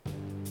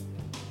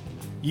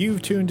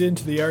You've tuned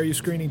into the Are You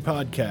Screening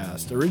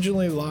podcast.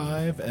 Originally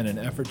live and an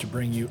effort to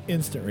bring you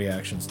instant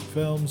reactions to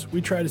films,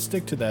 we try to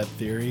stick to that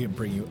theory and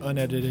bring you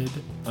unedited,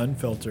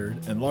 unfiltered,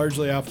 and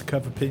largely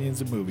off-the-cuff opinions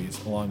of movies,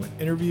 along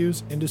with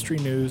interviews, industry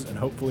news, and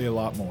hopefully a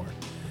lot more.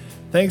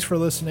 Thanks for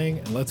listening,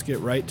 and let's get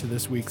right to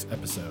this week's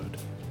episode.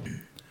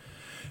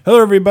 Hello,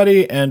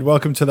 everybody, and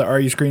welcome to the Are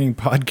You Screening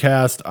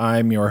podcast.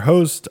 I'm your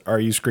host,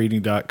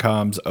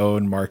 RUScreening.com's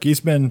own Mark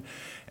Eastman.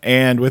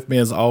 And with me,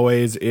 as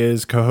always,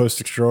 is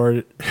co-host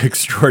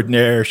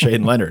extraordinaire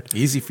Shane Leonard.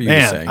 Easy for you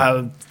to say.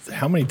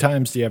 How many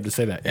times do you have to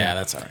say that? Yeah,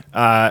 that's all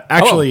right.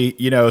 Actually,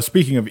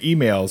 speaking of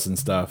emails and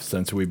stuff,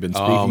 since we've been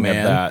speaking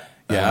of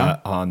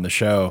that on the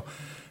show,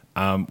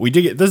 we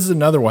did get, this is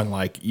another one,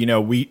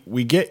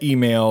 we get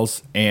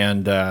emails,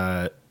 and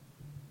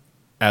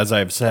as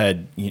I've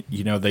said,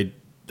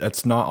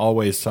 that's not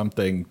always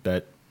something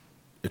that,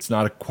 it's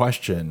not a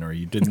question, or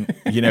you didn't,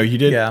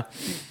 Yeah.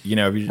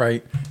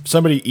 Right. If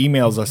somebody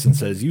emails us and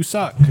says, you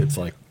suck, it's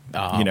like,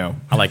 I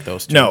like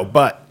those too. No,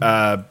 but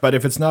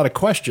if it's not a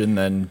question,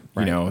 then,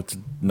 it's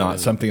not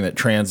something that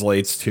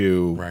translates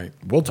to, right.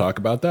 We'll talk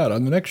about that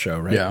on the next show,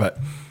 right? Yeah.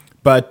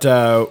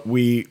 But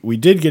we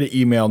did get an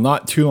email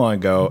not too long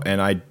ago, and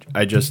I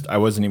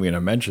wasn't even going to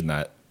mention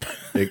that,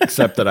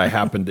 except that I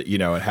happened to,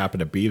 it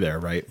happened to be there,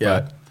 right?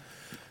 Yeah.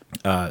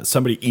 But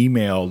somebody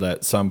emailed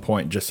at some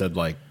point and just said,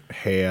 like,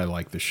 hey, I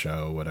like the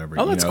show, whatever.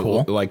 Oh, that's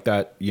cool. Like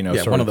that,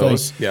 sort one of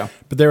those. thing. Yeah.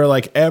 But they were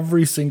like,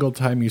 every single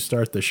time you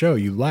start the show,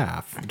 you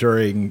laugh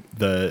during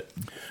the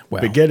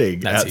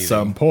beginning at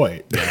some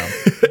point. Yeah,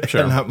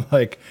 sure. And I'm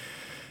like,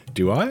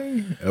 do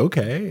I?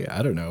 Okay,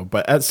 I don't know.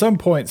 But at some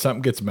point,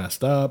 something gets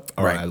messed up,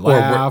 or I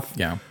laugh.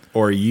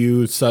 Or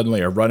you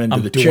suddenly are running to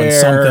the doing chair,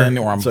 something,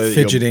 or I'm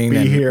fidgeting,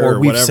 or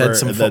we've whatever, said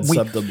something.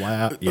 Something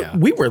laugh. Yeah,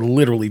 we were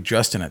literally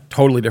just in a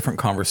totally different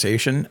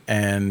conversation,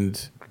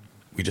 and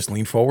we just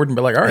lean forward and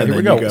be like, "All right, here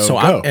we go."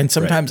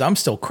 Sometimes I'm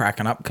still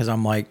cracking up because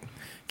I'm like,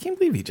 "Can't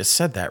believe he just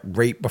said that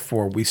right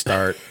before we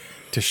start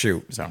to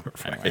shoot." So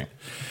anyway.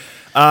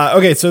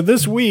 Okay, so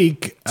this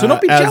week... So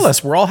don't be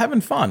jealous. We're all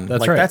having fun.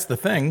 That's right. That's the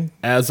thing.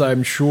 As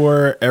I'm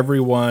sure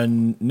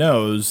everyone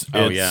knows,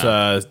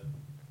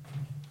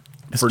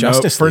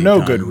 it's for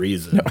no good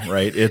reason,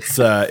 right? It's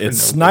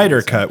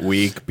Snyder Cut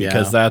week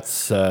because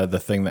that's the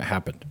thing that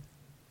happened.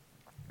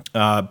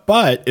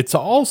 But it's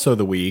also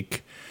the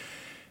week,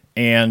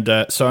 and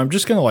so I'm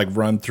just going to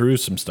run through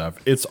some stuff.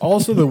 It's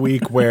also the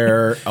week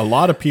where a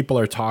lot of people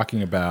are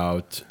talking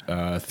about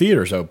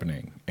theaters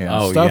opening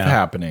and stuff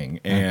happening,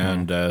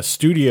 and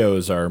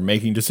studios are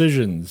making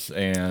decisions,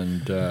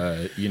 and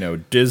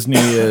Disney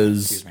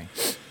is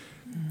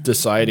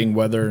deciding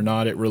whether or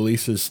not it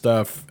releases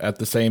stuff at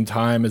the same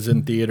time as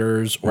in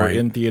theaters or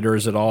in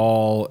theaters at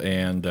all,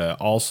 and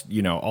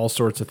all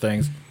sorts of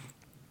things.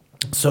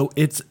 So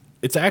it's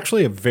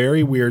actually a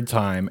very weird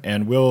time,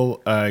 and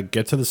we'll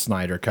get to the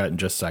Snyder Cut in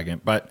just a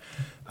second, but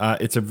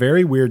it's a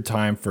very weird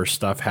time for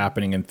stuff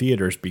happening in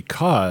theaters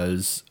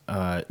because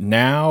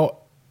now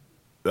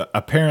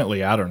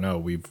apparently, I don't know,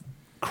 we've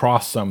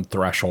crossed some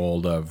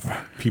threshold of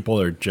people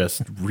are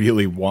just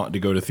really wanting to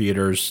go to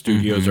theaters.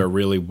 Studios are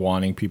really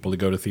wanting people to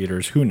go to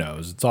theaters. Who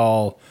knows? It's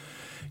all,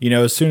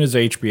 as soon as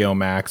HBO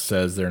Max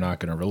says they're not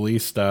going to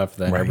release stuff,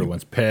 then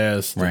everyone's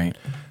pissed. Right.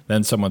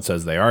 Then someone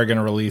says they are going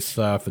to release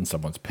stuff, and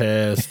someone's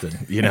pissed,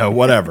 and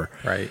whatever.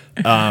 Right.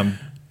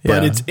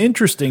 But it's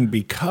interesting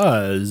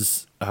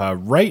because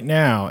right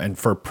now, and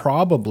for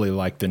probably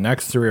the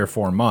next 3 or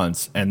 4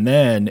 months, and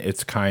then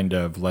it's kind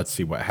of, let's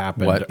see what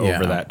happened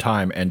over that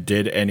time, and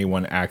did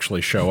anyone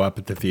actually show up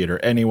at the theater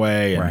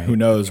anyway, and who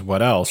knows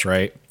what else,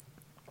 right?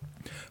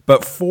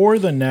 But for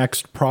the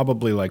next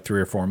probably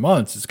 3 or 4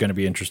 months, it's going to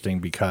be interesting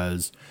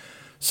because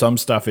some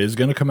stuff is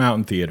going to come out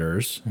in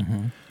theaters,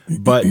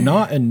 but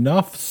not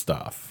enough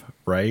stuff,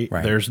 right?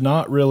 There's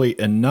not really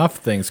enough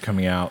things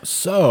coming out,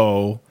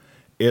 so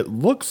it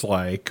looks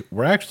like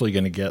we're actually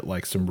going to get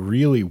some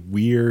really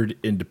weird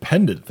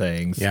independent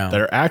things that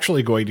are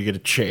actually going to get a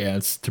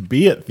chance to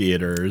be at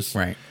theaters,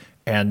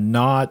 and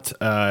not,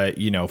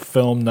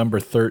 film number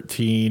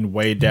 13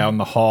 way down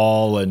the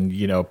hall and,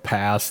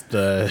 past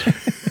the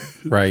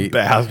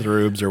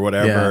bathrooms or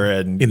whatever.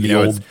 And in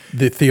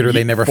the theater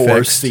they never 4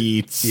 fixed.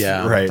 seats,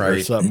 or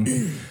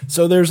something.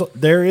 So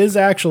there is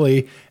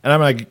actually, and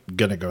I'm not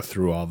going to go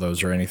through all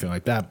those or anything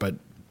like that, but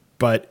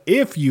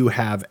if you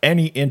have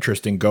any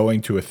interest in going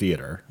to a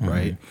theater,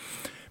 right,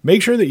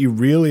 make sure that you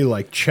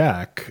really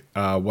check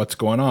what's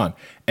going on,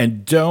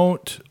 and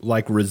don't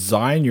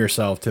resign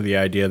yourself to the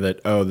idea that,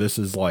 oh, this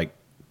is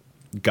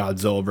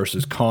Godzilla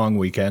versus Kong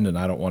weekend and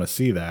I don't want to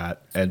see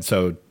that, and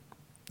so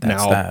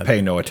I'll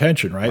pay no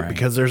attention, right?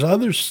 Because there's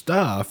other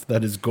stuff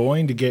that is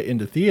going to get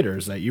into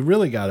theaters that you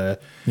really got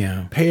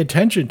to pay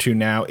attention to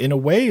now in a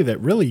way that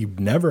really you've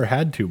never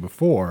had to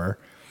before.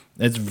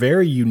 It's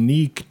very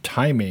unique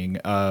timing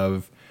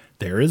of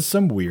there is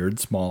some weird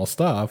small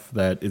stuff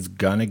that is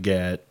going to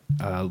get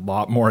a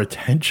lot more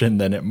attention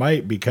than it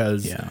might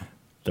because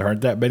there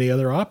aren't that many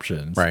other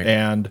options.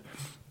 And,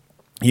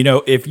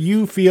 if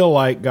you feel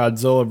like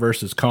Godzilla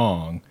versus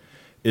Kong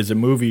is a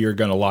movie you're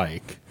going to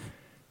like,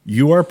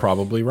 you are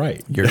probably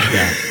right.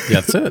 Yeah,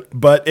 that's it.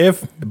 But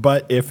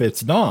if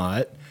it's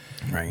not,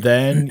 right,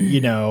 then,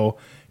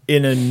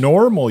 in a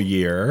normal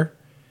year,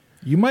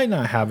 you might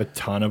not have a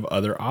ton of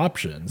other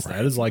options. Right.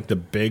 That is like the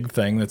big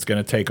thing that's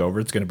going to take over.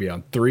 It's going to be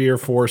on 3 or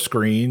 4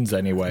 screens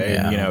anyway,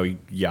 and,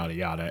 yada,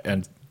 yada.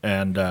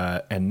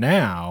 And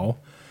now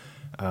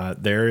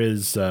there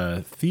is,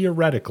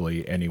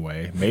 theoretically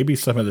anyway, maybe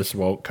some of this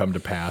won't come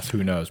to pass.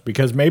 Who knows?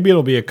 Because maybe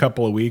it'll be a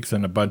couple of weeks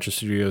and a bunch of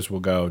studios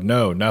will go,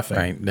 no,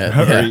 nothing.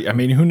 Right. I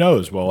mean, who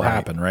knows what will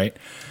happen, right?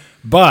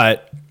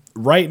 But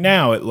right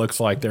now, it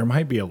looks like there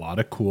might be a lot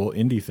of cool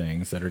indie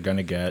things that are going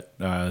to get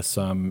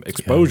some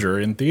exposure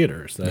in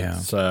theaters.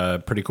 That's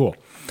pretty cool.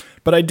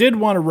 But I did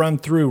want to run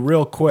through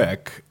real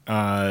quick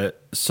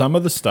some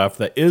of the stuff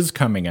that is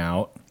coming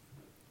out,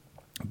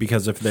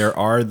 because if there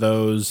are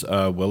those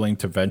willing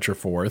to venture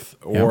forth,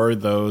 or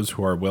those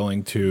who are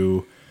willing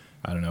to,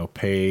 I don't know,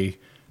 pay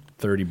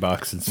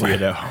 $30 and see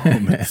it at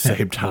home at the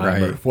same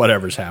time, or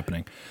whatever's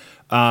happening.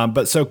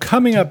 But so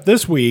coming up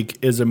this week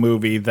is a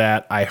movie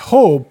that I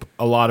hope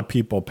a lot of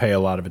people pay a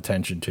lot of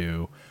attention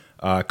to,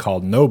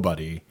 called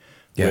Nobody,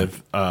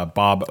 with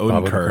Bob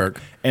Odenkirk.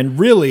 And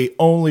really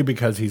only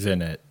because he's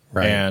in it.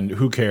 Right. And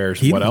who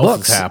cares what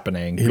else is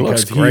happening,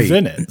 because he's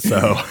in it.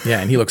 So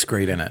and he looks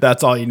great in it.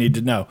 That's all you need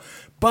to know.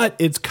 But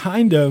it's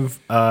kind of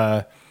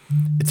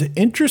it's an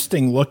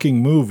interesting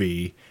looking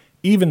movie,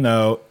 even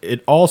though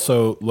it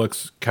also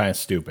looks kind of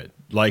stupid.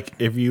 Like,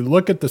 if you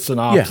look at the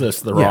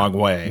synopsis the wrong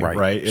way,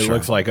 right? It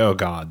looks like, oh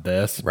God,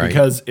 this. Right.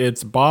 Because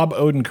it's Bob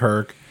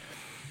Odenkirk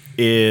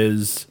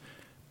is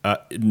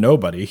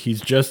nobody. He's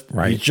just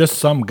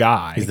some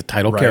guy. He's the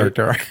title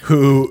character.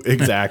 Who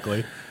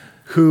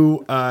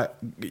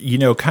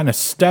kind of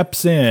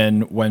steps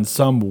in when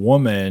some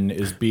woman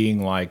is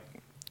being like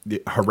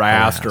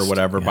harassed or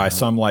whatever by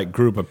some like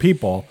group of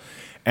people.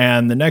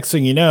 And the next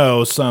thing you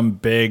know, some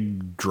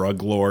big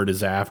drug lord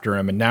is after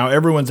him, and now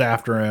everyone's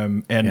after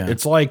him. And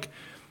it's like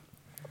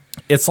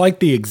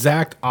the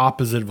exact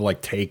opposite of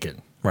like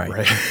Taken.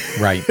 Right.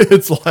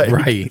 It's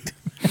like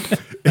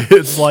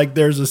it's like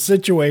there's a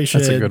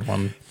situation. That's a good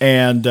one.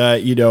 And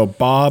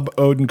Bob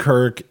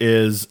Odenkirk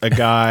is a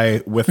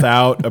guy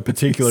without a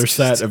particular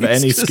set of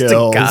any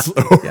skills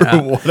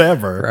or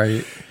whatever.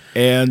 Right.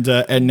 And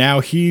now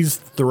he's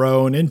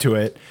thrown into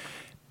it.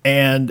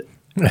 And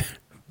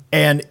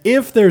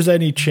if there's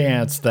any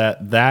chance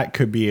that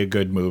could be a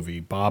good movie,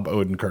 Bob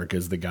Odenkirk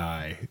is the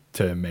guy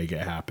to make it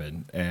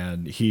happen,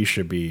 and he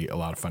should be a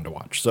lot of fun to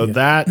watch. So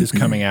that is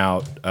coming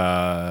out.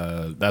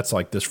 That's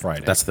like this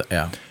Friday.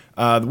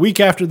 The week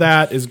after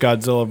that is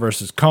Godzilla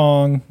vs.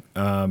 Kong.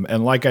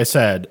 And like I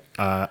said,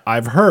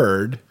 I've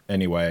heard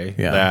anyway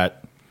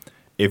that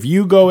if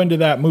you go into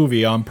that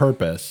movie on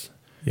purpose,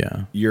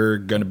 you're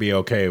going to be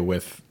okay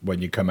with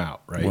when you come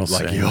out, right? We'll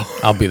see.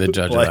 I'll be the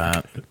judge of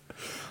that.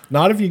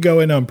 Not if you go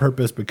in on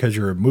purpose because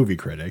you're a movie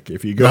critic.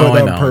 If you go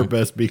in on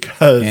purpose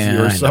because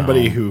you're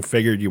somebody who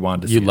figured you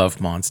wanted to see it. You love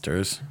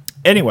monsters.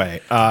 Anyway,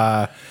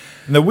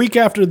 the week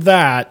after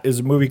that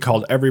is a movie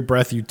called Every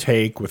Breath You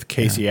Take with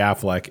Casey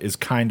Affleck, is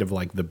kind of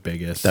like the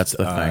biggest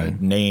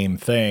name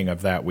thing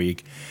of that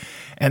week.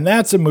 And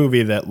that's a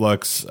movie that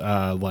looks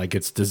like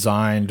it's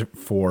designed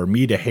for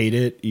me to hate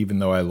it, even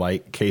though I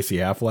like Casey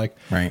Affleck.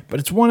 Right. But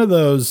it's one of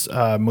those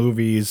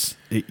movies,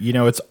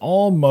 it's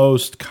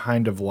almost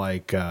kind of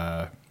like...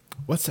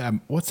 What's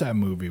that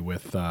movie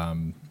with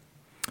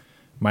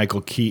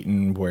Michael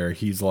Keaton where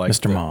he's like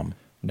Mr. Mom?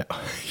 No,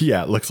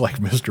 it looks like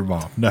Mr.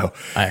 Mom. No,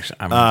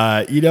 I'm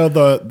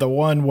the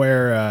one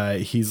where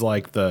he's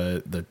like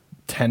the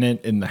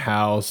tenant in the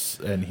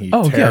house and he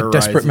terrorizes.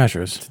 Desperate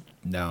Measures.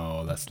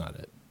 No, that's not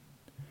it.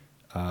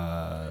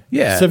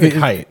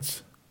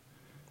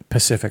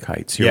 Pacific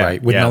Heights. You're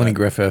right, with Melanie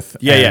Griffith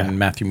and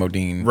Matthew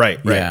Modine. Right.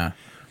 Yeah.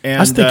 And,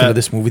 I was thinking of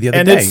this movie the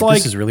other day. It's like,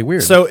 this is really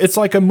weird. So it's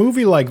like a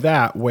movie like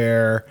that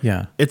where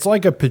it's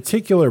like a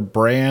particular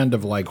brand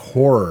of like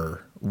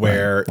horror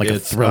where like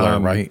it's a thriller,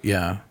 right?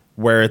 Yeah.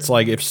 Where it's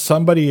like if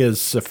somebody is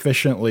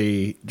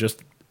sufficiently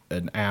just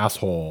an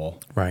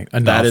asshole, right?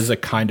 That is a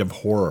kind of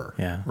horror,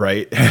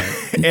 right?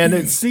 And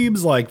it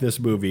seems like this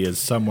movie is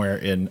somewhere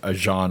in a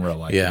genre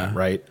like that,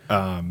 right?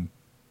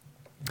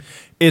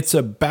 It's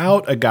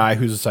about a guy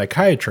who's a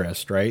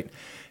psychiatrist, right?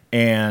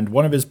 And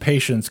one of his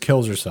patients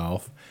kills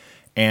herself.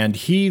 And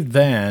he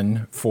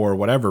then, for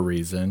whatever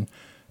reason,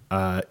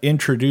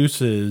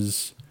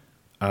 introduces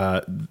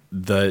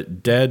the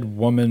dead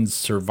woman's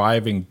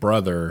surviving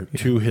brother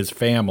to his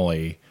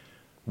family,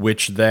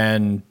 which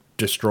then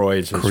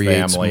destroys his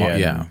family.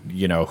 And,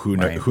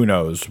 who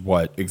knows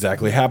what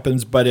exactly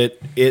happens. But it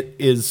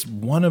is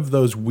one of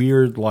those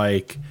weird,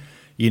 like,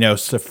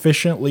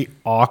 sufficiently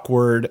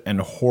awkward and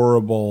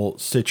horrible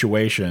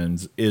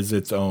situations is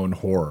its own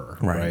horror,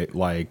 right?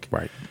 Like,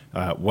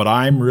 what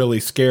I'm really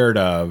scared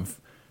of,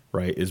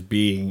 right, is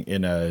being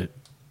in a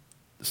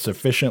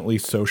sufficiently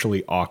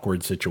socially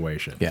awkward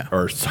situation,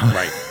 or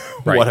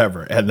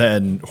whatever, and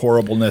then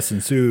horribleness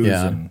ensues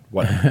and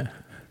whatever.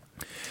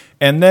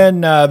 And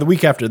then the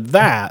week after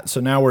that,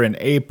 so now we're in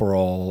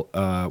April.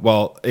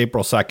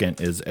 April 2nd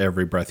is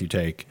Every Breath You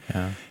Take.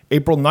 Yeah.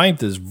 April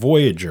 9th is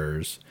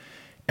Voyagers.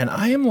 And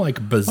I am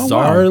like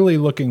bizarrely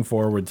looking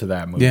forward to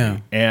that movie. Yeah.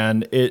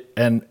 And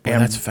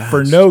that's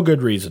for no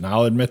good reason.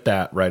 I'll admit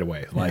that right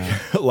away.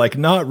 Like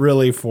not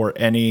really for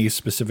any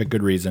specific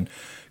good reason.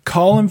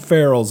 Colin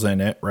Farrell's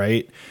in it,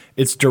 right?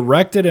 It's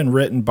directed and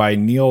written by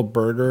Neil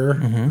Burger,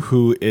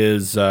 who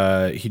is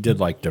he did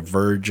like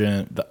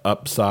Divergent, The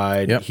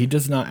Upside. Yep. He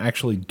does not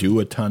actually do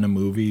a ton of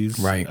movies.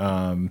 Right.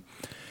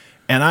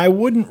 And I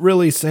wouldn't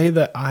really say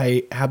that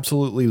I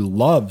absolutely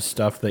love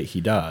stuff that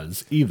he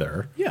does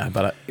either. Yeah,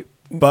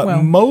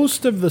 but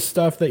most of the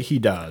stuff that he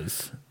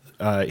does,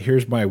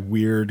 here's my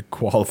weird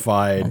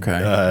qualified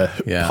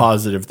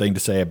positive thing to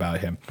say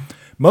about him.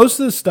 Most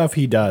of the stuff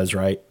he does,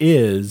 right,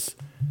 is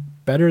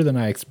better than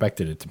I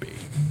expected it to be.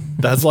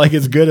 That's like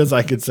as good as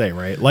I could say,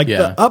 right? Like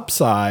The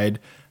Upside,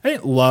 I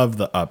didn't love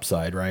The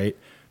Upside, right?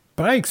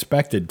 But I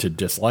expected to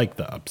dislike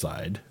The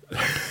Upside.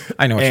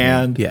 I know what you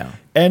mean. Yeah.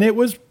 And it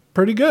was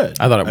pretty good.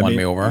 I thought it won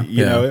me over.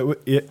 You know,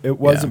 it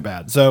wasn't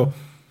bad. So,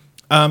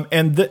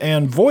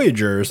 and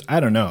Voyagers, I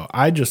don't know.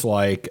 I just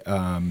like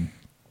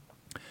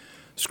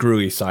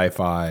screwy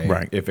sci-fi,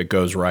 right, if it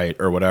goes right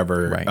or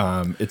whatever.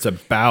 Right. It's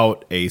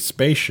about a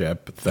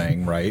spaceship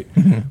thing, right,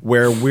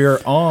 where we're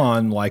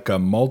on like a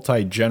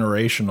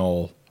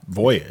multi-generational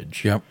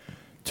voyage. Yep.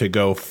 To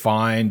go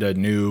find a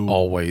new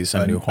home,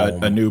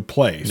 a new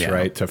place,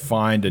 right? To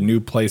find a new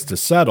place to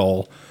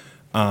settle.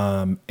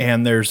 And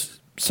there's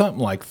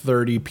something like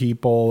 30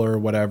 people or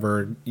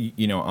whatever,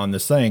 you know, on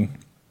this thing.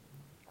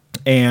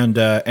 And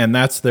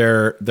that's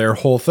their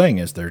whole thing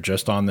is they're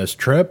just on this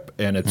trip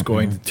and it's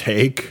going to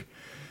take,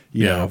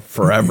 you know,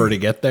 forever to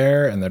get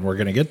there. And then we're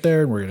going to get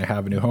there and we're going to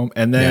have a new home.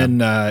 And then,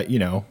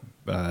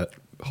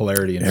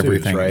 hilarity ensues,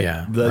 everything, right?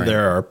 Yeah,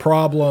 there are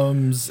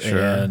problems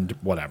and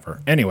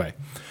whatever. Anyway,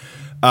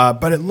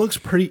 but it looks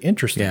pretty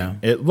interesting. Yeah.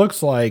 It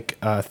looks like,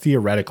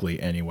 theoretically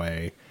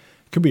anyway,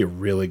 it could be a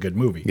really good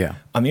movie. Yeah.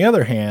 On the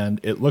other hand,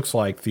 it looks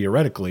like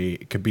theoretically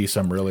it could be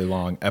some really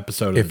long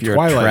episode of the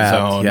Twilight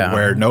Zone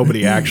where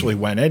nobody actually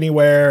went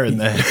anywhere. And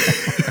then,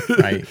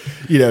 right.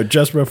 You know,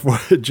 just before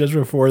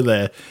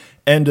the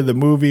end of the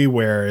movie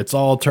where it's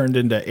all turned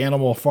into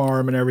Animal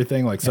Farm and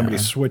everything, like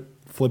somebody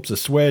flips a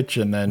switch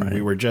and then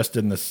we were just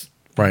in this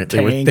tank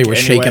they were anyway,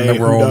 shaking the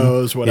room. Who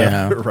knows,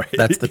 whatever. Yeah, right.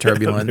 That's the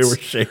turbulence. They were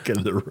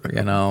shaking the room.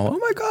 You know, oh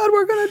my God,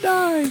 we're gonna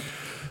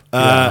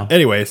die.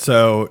 Anyway,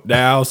 so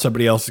now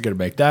somebody else is gonna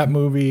make that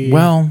movie.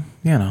 Well,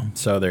 you know.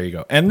 So there you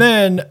go. And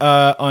then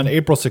on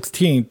April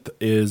 16th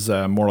is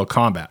Mortal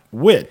Kombat,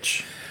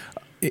 which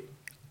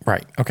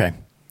right. Okay.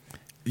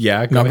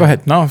 Yeah. Go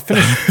ahead. No,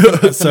 finish.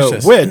 So,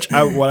 what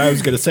I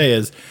was going to say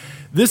is,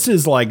 this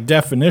is like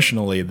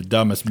definitionally the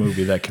dumbest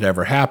movie that could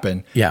ever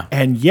happen. Yeah.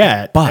 And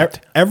yet,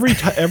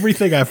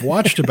 everything I've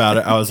watched about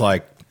it, I was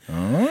like,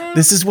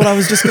 this is what I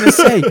was just going to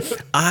say.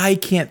 I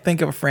can't think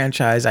of a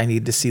franchise I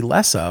need to see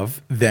less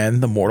of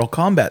than the Mortal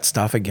Kombat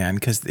stuff again,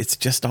 because it's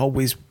just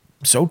always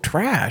so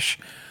trash.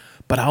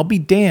 But I'll be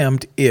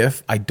damned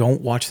if I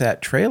don't watch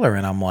that trailer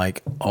and I'm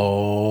like,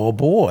 oh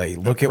boy,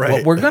 look at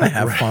what we're going to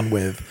have fun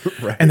with.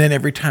 Right. And then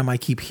every time I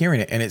keep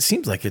hearing it, and it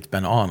seems like it's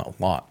been on a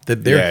lot,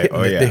 that they're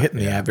hitting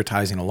the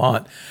advertising a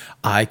lot.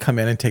 I come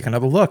in and take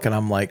another look and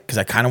I'm like, because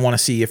I kind of want to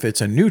see if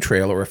it's a new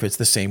trailer or if it's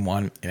the same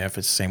one. And if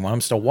it's the same one,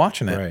 I'm still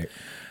watching it.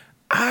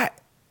 Right.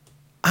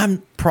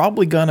 I'm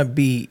probably going to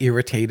be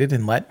irritated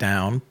and let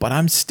down, but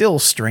I'm still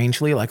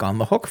strangely like on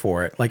the hook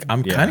for it. Like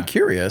I'm kind of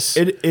curious.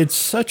 It's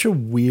such a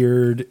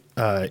weird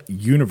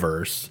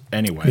universe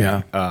anyway.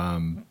 Yeah.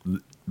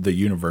 The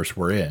universe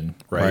we're in,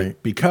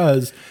 right?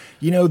 Because,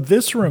 you know,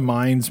 this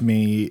reminds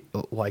me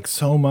like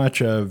so much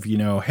of, you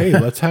know, hey,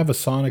 let's have a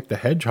Sonic the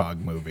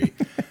Hedgehog movie.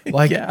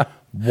 Like,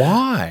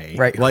 why?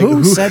 Right. Like,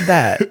 who said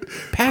that?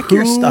 Pack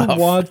your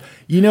stuff.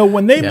 You know,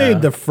 when they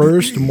made the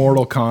first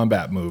Mortal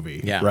Kombat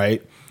movie,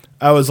 right?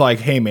 I was like,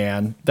 hey,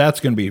 man,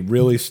 that's going to be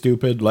really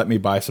stupid. Let me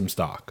buy some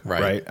stock.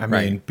 Right. I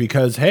mean,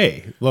 because,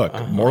 hey, look,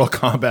 Mortal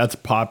Kombat's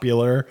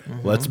popular.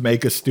 Let's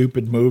make a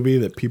stupid movie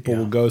that people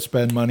will go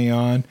spend money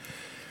on.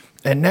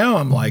 And now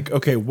I'm like,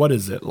 okay, what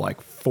is it?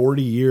 Like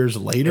 40 years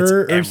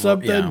later or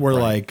something? Yeah, we're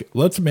like,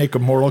 let's make a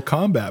Mortal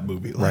Kombat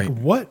movie. Like,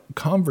 what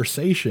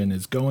conversation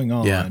is going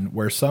on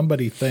where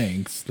somebody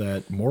thinks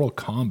that Mortal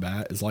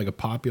Kombat is like a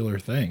popular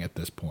thing at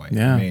this point?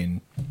 Yeah. I mean,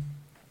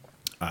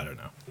 I don't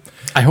know.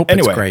 I hope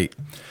it's great.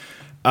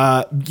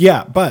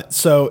 But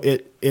so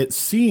it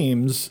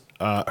seems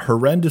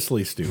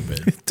horrendously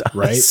stupid,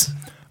 right?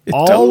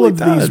 All totally of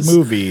these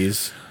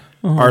movies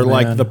are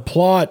like the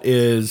plot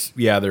is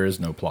there is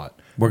no plot.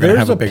 We're gonna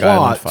have a big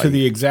plot to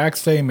the exact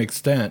same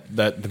extent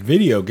that the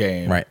video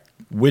game,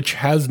 which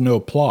has no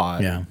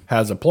plot,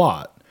 has a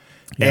plot,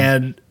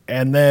 and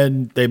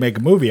then they make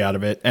a movie out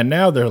of it, and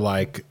now they're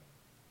like,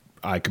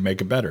 I can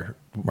make it better.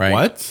 Right.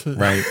 What?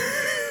 Right.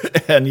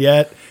 and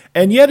yet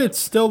it's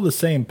still the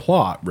same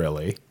plot,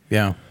 really.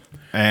 Yeah.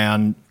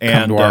 And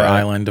come to our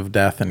island of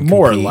death and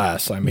more or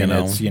less. I mean,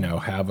 it's,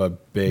 have a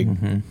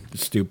big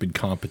stupid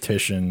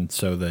competition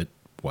so that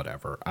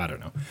whatever. I don't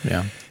know.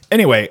 Yeah.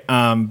 Anyway,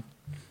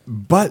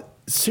 but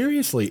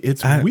seriously,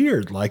 it's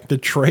weird. Like the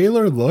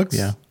trailer looks.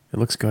 Yeah, it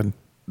looks good.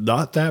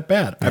 Not that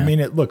bad. Yeah. I mean,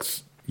 it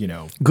looks,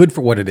 good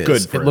for what it is.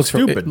 Good for it looks a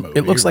stupid movie.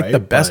 It looks like the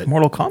best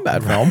Mortal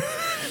Kombat film.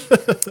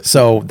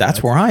 So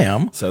that's where I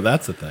am. So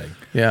that's the thing.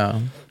 Yeah.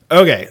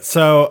 Okay.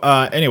 So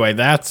anyway,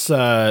 that's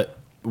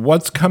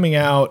what's coming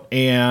out.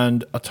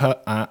 And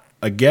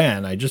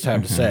again, I just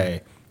have to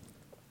say,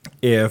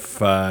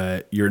 if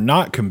you're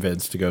not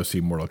convinced to go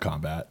see Mortal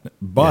Kombat,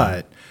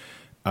 but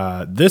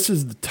this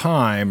is the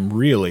time,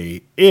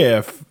 really,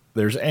 if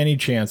there's any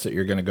chance that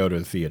you're going to go to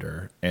a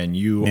theater and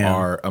you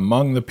are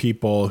among the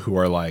people who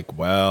are like,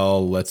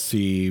 well, let's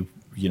see,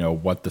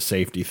 what the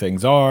safety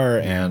things are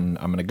and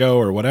I'm going to go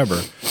or whatever.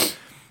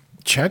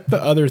 Check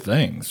the other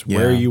things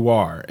where you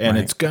are. And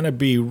it's going to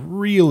be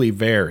really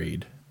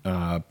varied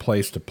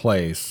place to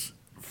place,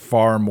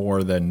 far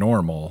more than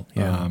normal.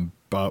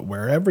 But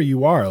wherever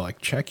you are, like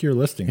check your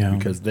listings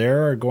because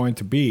there are going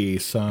to be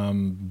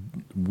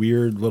some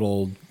weird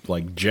little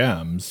like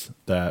gems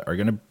that are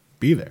going to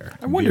be there.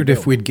 I wondered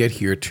if we'd get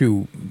here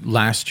too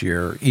last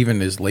year,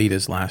 even as late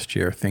as last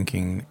year,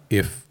 thinking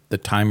if the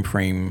time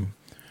frame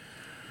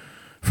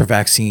for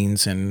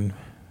vaccines and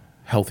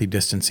healthy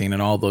distancing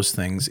and all those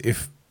things,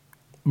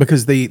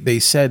 because they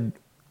said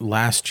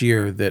last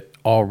year that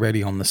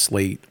already on the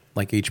slate,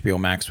 like HBO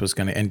Max was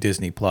going to, and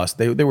Disney Plus,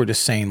 they were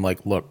just saying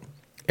like, look,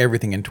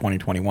 everything in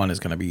 2021 is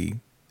going to be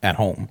at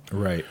home.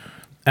 Right.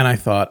 And I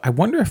thought, I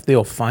wonder if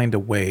they'll find a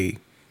way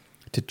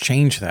to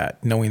change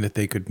that, knowing that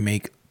they could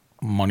make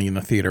money in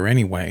the theater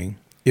anyway.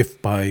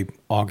 If by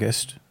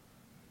August,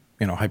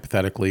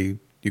 hypothetically,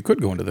 you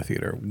could go into the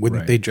theater,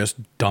 wouldn't they just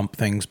dump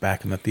things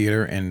back in the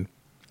theater and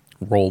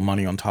roll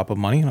money on top of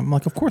money? And I'm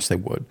like, of course they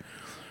would.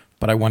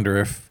 But I wonder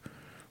if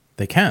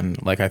they can.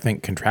 Like, I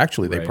think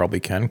contractually they probably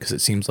can, because it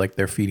seems like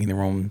they're feeding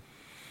their own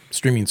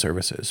streaming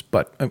services.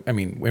 But I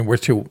mean, we're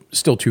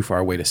still too far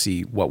away to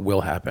see what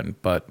will happen.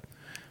 But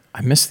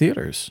I miss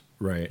theaters.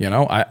 Right.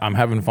 I'm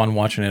having fun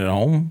watching it at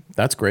home.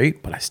 That's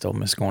great, but I still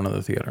miss going to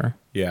the theater.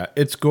 Yeah,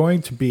 I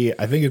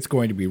think it's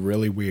going to be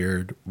really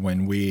weird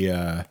when we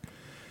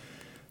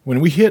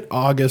hit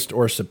August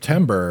or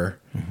September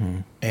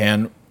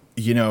and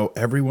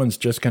everyone's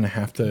just going to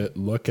have to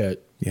look at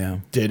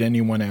did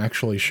anyone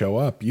actually show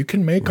up? You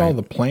can make all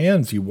the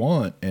plans you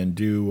want and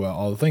do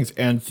all the things.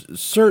 And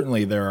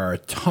certainly there are a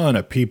ton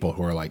of people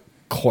who are like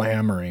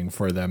clamoring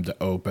for them to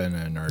open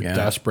and are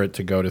desperate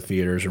to go to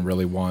theaters and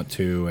really want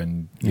to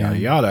and yada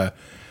yada.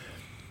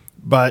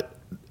 But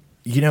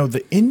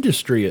the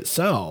industry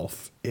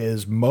itself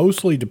is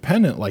mostly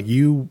dependent, like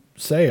you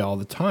say all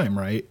the time,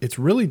 right? It's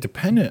really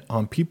dependent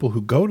on people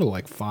who go to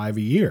like 5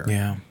 a year.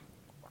 Yeah.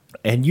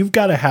 And you've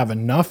got to have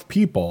enough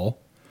people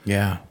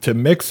to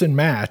mix and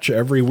match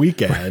every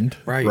weekend,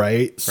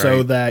 right?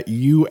 So that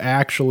you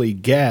actually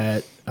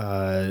get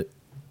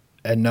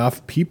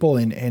enough people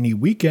in any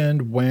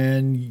weekend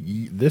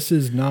when this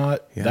is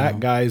not that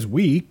guy's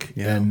week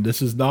and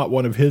this is not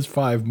one of his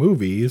 5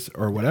 movies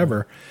or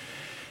whatever.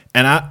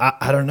 And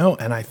I don't know.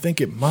 And I think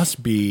it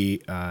must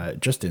be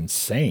just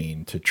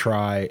insane to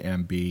try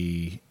and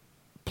be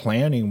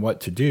planning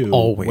what to do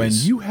when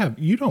you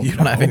don't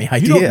have any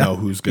idea. You don't know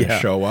who's going to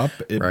show up.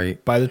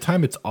 By the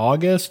time it's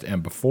August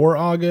and before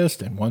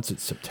August and once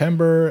it's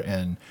September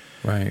and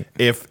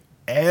if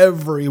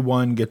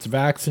everyone gets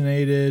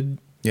vaccinated,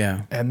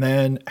 and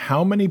then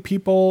how many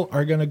people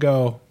are going to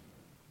go,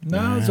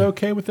 no, it's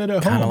okay with it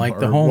at home, like or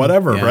the home,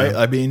 whatever, right?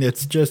 I mean,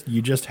 it's just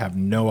you just have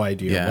no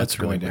idea what's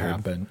going to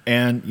happen.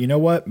 And you know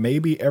what?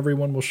 Maybe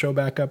everyone will show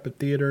back up at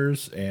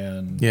theaters,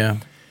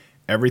 and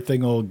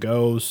everything will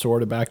go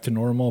sort of back to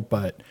normal.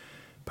 But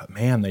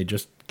man, they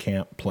just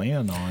can't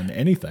plan on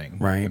anything,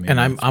 right? I mean, and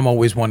I'm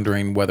always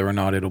wondering whether or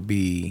not it'll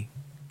be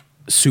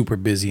super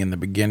busy in the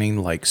beginning,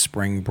 like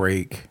spring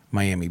break,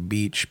 Miami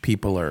Beach.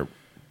 People are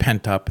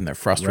pent up and they're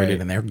frustrated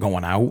and they're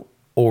going out.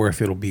 Or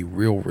if it'll be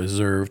real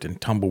reserved and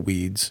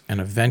tumbleweeds and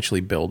eventually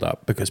build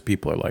up because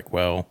people are like,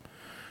 well,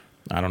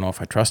 I don't know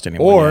if I trust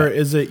anyone. Or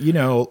is it,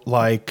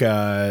 like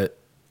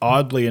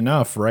oddly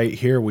enough, right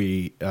here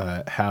we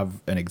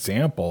have an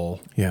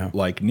example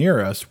like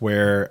near us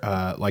where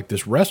like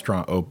this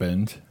restaurant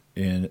opened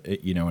in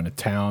a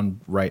town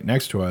right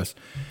next to us.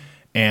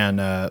 And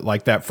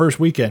like that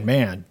first weekend,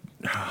 man,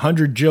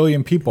 100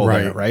 jillion people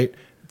there, right?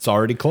 It's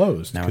already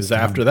closed because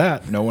after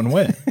that, no one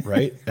went,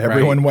 right?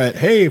 Everyone went,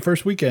 hey,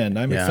 first weekend,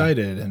 I'm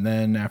excited. And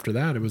then after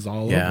that, it was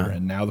all over.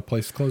 And now the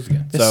place is closed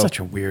again. It's such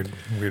a weird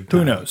time.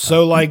 Who knows?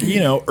 So like,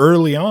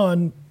 early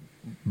on,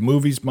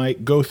 movies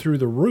might go through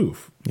the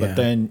roof, but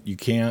then you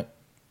can't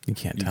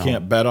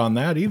bet on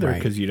that either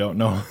because you don't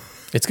know.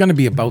 It's going to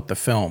be about the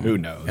film. Who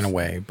knows? In a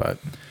way, but...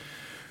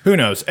 Who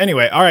knows?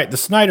 Anyway, all right, the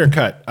Snyder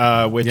Cut,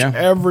 which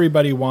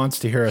everybody wants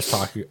to hear us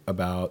talk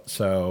about.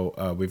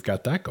 So we've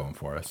got that going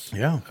for us,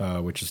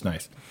 which is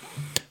nice.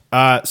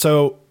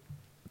 So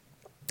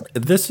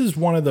this is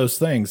one of those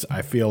things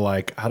I feel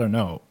like, I don't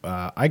know,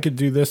 I could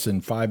do this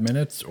in 5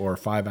 minutes or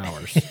 5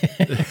 hours.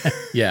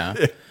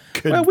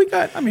 Well, we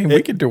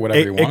could do whatever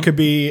you want. It could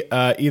be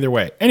either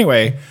way.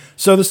 Anyway,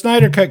 so the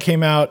Snyder Cut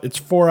came out. It's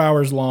 4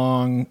 hours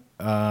long,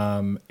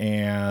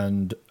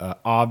 and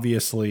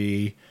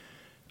obviously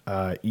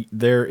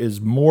there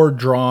is more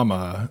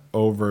drama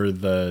over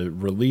the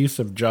release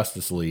of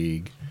Justice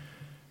League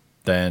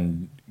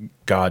than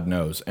God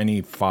knows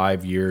any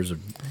 5 years of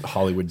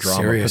Hollywood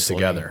drama put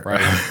together. Right.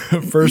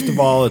 First of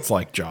all, it's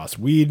like Joss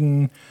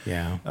Whedon.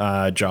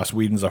 Yeah. Joss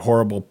Whedon's a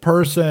horrible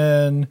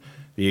person.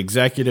 The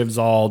executives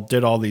all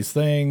did all these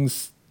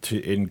things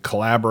in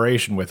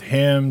collaboration with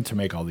him to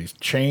make all these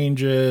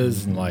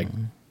changes, and like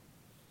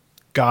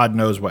God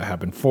knows what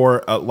happened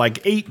for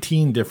like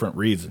 18 different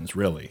reasons,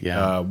 really.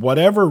 Yeah.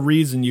 Whatever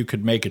reason you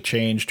could make a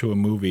change to a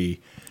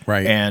movie,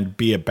 right, and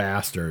be a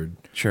bastard.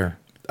 Sure.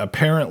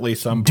 Apparently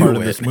some part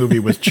of this movie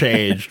was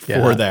changed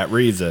for that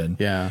reason.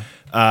 Yeah.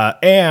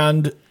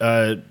 And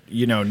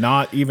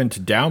not even to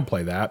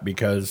downplay that,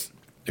 because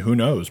who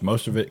knows?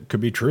 Most of it could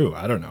be true.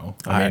 I don't know.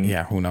 I mean,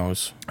 who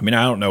knows? I mean,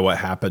 I don't know what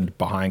happened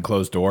behind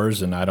closed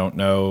doors, and I don't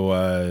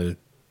know,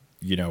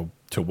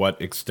 to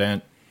what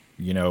extent,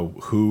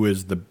 who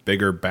is the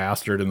bigger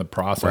bastard in the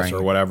process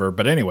or whatever.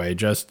 But anyway,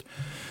 just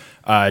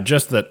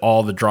that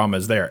all the drama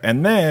is there.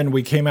 And then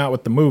we came out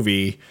with the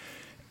movie,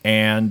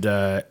 and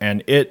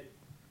it,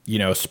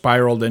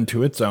 spiraled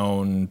into its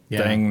own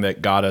thing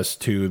that got us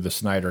to the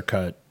Snyder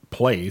Cut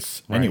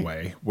place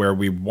anyway, where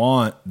we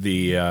want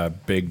the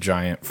big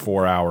giant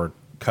 4-hour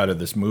cut of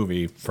this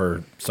movie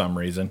for some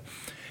reason.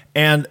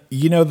 And,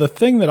 the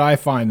thing that I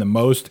find the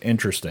most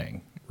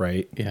interesting,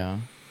 right? Yeah.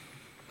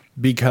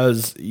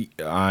 Because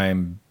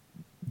don't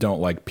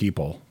like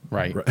people.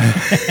 Right.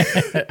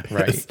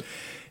 Right.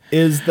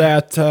 Is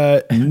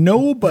that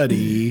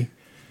nobody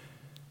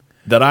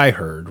that I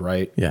heard,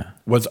 right,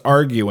 was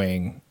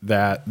arguing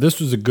that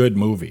this was a good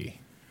movie,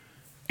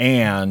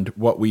 and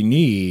what we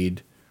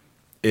need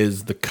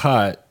is the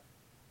cut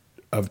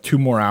of 2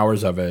 more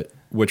hours of it,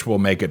 which will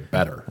make it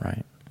better.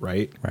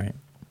 Right.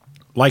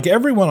 Like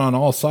everyone on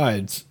all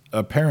sides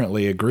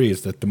apparently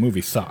agrees that the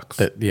movie sucks.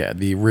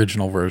 The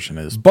original version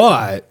is.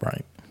 But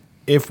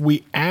if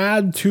we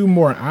add 2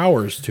 more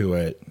hours to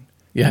it,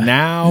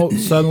 now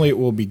suddenly it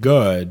will be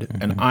good,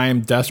 and I am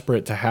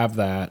desperate to have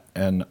that,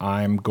 and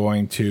I'm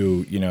going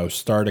to,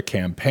 start a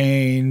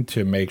campaign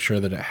to make sure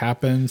that it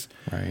happens.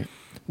 Right.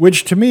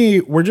 Which to me,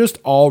 we're just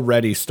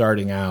already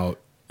starting out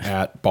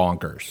at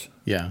bonkers.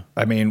 Yeah.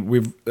 I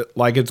mean,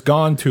 it's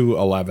gone to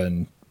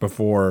 11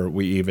 before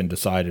we even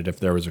decided if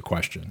there was a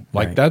question.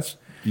 Like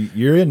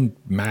you're in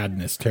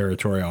madness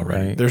territory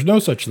already. Right. There's no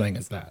such thing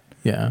as that.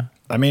 Yeah.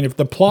 I mean, if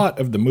the plot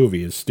of the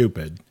movie is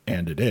stupid,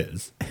 and it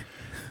is,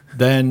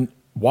 then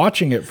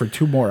watching it for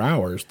 2 more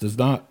hours does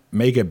not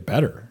make it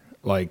better.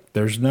 Like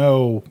there's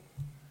no,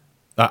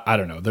 I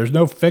don't know. There's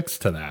no fix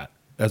to that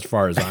as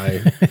far as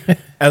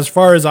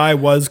I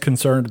was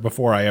concerned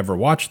before I ever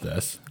watched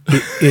this.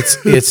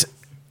 It's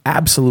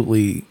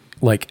absolutely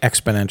like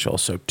exponential.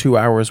 So 2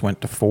 hours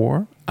went to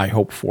 4. I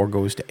hope 4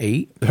 goes to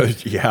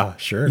 8. Yeah,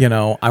 sure.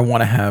 I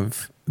want to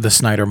have the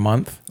Snyder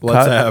month.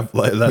 Let's have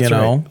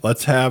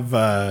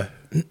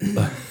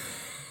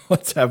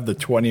the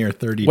 20 or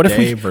 30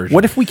 day version.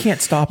 What if we can't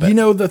stop it?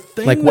 The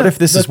thing, like, what if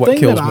this is what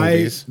kills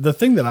movies? The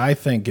thing that I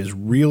think is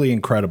really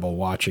incredible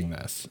watching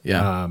this.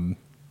 Yeah.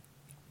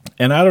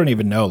 And I don't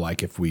even know,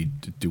 like, if we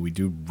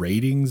do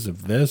ratings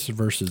of this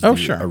versus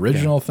the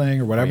original thing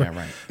or whatever. Oh, yeah,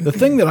 right. The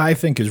thing that I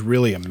think is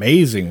really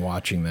amazing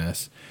watching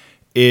this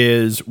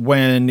is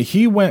when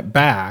he went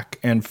back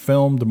and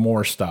filmed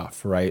more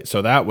stuff, right?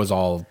 So that was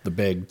all the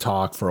big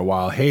talk for a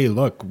while. Hey,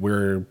 look,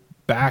 we're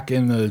back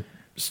in the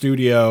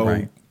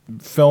studio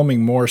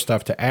filming more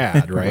stuff to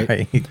add, right?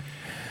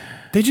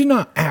 They did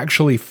not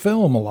actually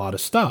film a lot of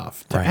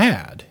stuff to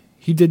add.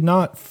 He did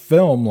not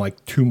film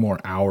like 2 more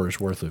hours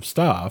worth of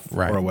stuff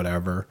or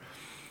whatever.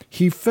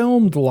 He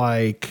filmed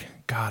like,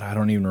 God, I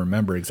don't even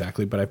remember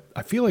exactly, but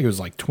I feel like it was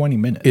like 20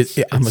 minutes.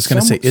 I was going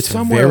to say it's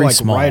somewhere very like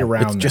small. Right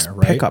around it's just there,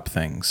 right? pick up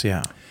things,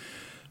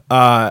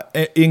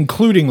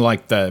 including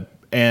like the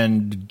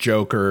end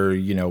Joker.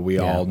 We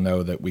all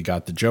know that we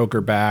got the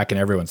Joker back, and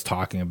everyone's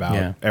talking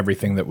about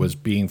everything that was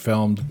being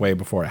filmed way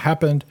before it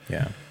happened.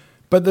 Yeah.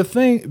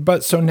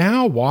 But so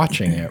now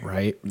watching it,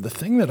 right? The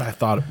thing that I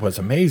thought was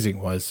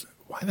amazing was,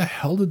 why the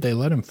hell did they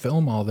let him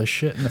film all this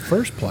shit in the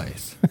first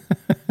place?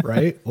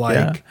 Right?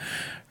 Like,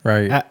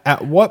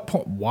 at what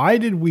point, why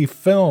did we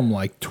film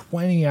like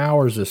 20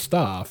 hours of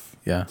stuff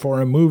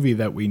for a movie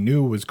that we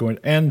knew was going,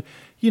 and,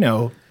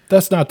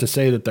 that's not to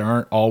say that there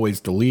aren't always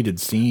deleted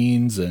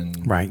scenes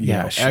and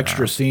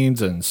extra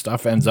scenes and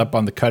stuff ends up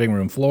on the cutting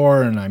room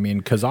floor. And I mean,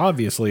 because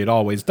obviously it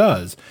always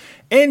does.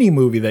 Any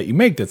movie that you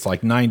make that's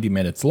like 90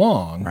 minutes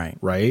long,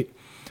 right?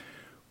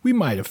 We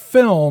might have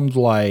filmed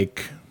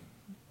like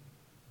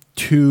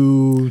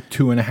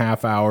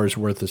 2.5 hours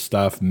worth of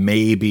stuff,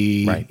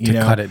 maybe, to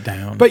cut it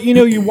down. But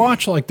you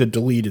watch like the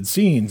deleted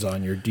scenes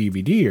on your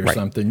DVD or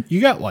something, you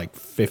got like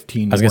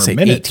 15 more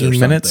minutes 18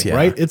 minutes,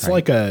 right? It's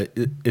like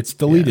it's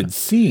deleted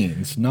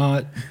scenes,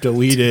 not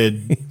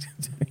deleted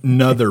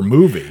another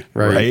movie,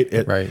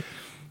 right?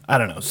 I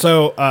don't know.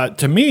 So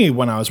to me,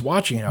 when I was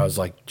watching it, I was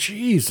like,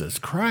 Jesus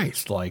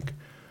Christ, like,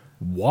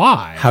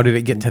 why? How did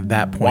it get to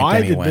that point Why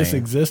anyway? did this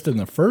exist in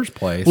the first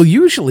place? Well,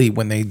 usually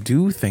when they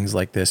do things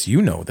like this,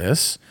 you know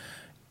this,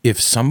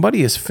 if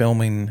somebody is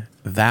filming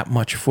that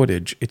much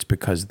footage, it's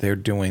because they're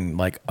doing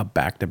like a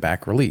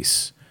back-to-back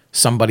release.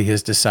 Somebody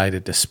has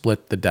decided to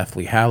split the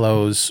Deathly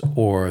Hallows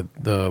or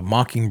the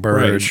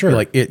Mockingbird. Right, sure.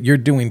 Like you're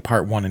doing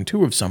part 1 and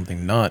 2 of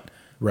something, not,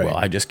 right. Well,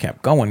 I just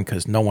kept going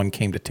because no one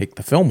came to take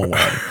the film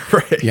away.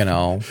 Right. You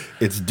know?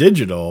 It's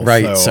digital.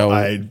 Right.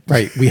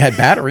 Right. We had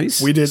batteries.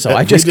 So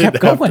I just kept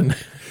going.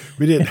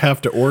 We didn't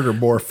have to order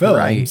more film.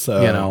 Right.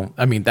 So. You know,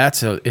 I mean,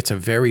 it's a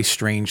very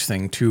strange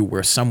thing too,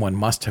 where someone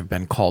must have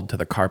been called to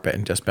the carpet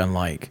and just been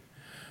like,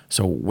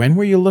 so when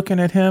were you looking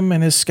at him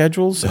and his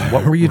schedules and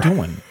what were you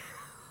doing?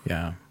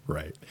 Yeah.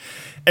 Right.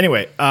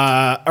 Anyway.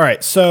 All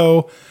right.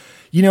 So,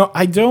 you know,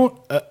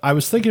 I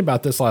was thinking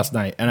about this last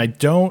night and I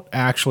don't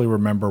actually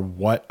remember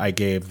what I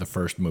gave the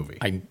first movie.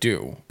 I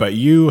do. But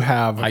you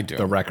have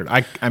the record.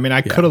 I mean,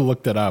 I could have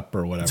looked it up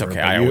or whatever. It's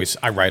okay.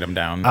 I write them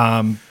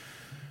down.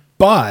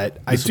 But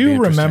I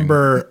do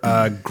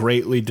remember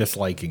greatly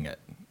disliking it.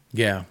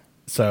 Yeah.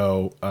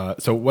 So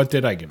what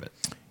did I give it?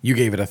 You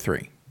gave it a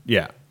 3.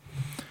 Yeah.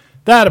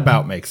 That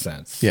about makes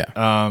sense.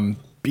 Yeah.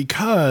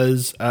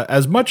 Because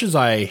as much as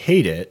I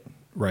hate it,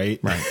 right?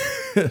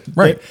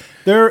 Right.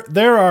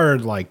 There are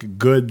like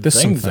good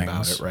things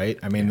about it, right?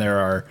 I mean,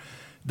 there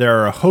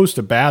are a host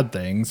of bad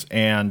things,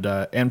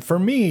 and for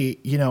me,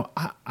 you know,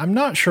 I'm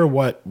not sure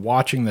what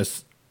watching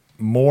this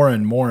more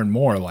and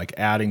more, like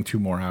adding 2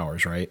 more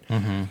hours, right?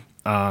 Mm-hmm.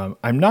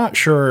 I'm not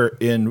sure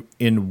in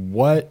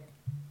what,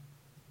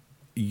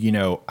 you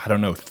know, I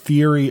don't know,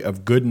 theory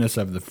of goodness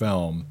of the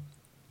film.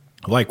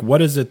 Like,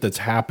 what is it that's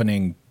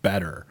happening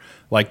better?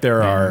 Like,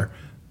 there are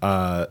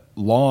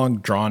long,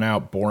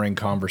 drawn-out, boring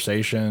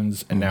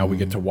conversations, and now we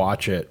get to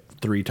watch it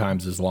 3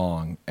 times as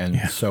long, and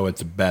so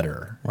it's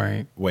better.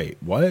 Right. Wait,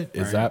 what?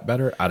 Is that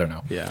better? I don't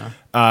know.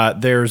 Yeah.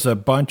 There's a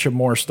bunch of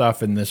more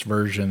stuff in this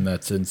version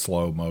that's in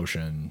slow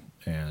motion,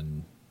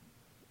 and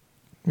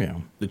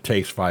it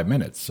takes 5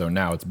 minutes, so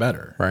now it's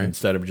better. Right.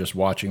 Instead of just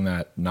watching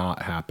that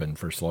not happen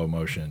for slow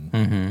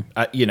motion.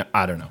 You know,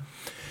 I don't know.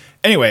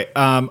 Anyway,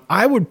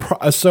 I would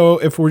so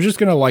if we're just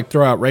gonna like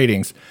throw out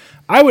ratings,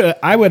 I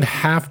would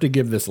have to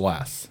give this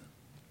less.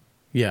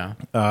 Yeah.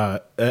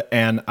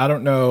 And I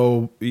don't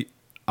know.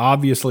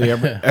 Obviously,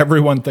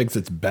 everyone thinks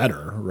it's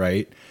better,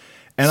 right?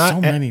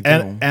 And many do.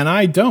 And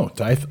I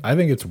don't. I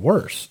think it's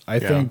worse. I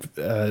think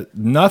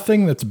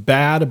nothing that's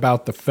bad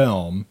about the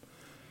film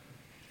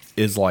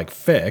is like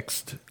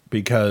fixed,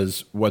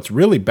 because what's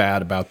really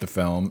bad about the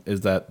film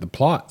is that the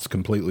plot's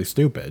completely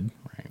stupid.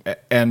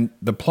 And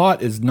the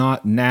plot is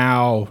not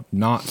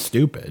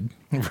stupid.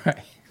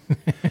 Right.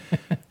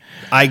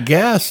 I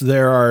guess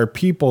there are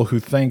people who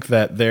think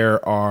that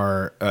there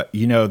are,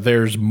 you know,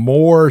 there's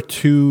more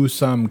to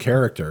some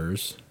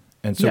characters.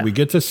 And so we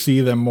get to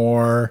see them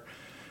more.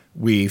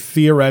 We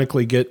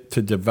theoretically get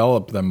to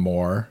develop them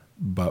more,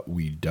 but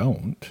we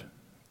don't.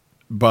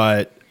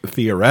 But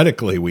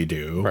theoretically we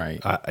do.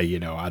 Right. You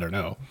know, I don't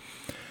know.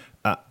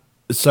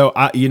 So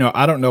I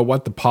don't know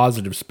what the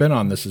positive spin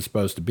on this is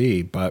supposed to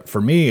be, but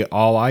for me,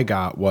 all I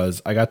got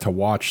was I got to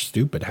watch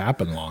stupid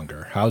happen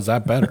longer. How's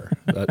that better?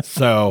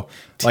 So,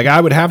 like,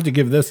 I would have to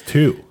give this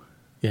 2.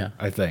 Yeah,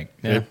 I think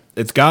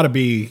it's got to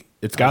be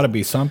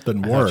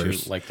something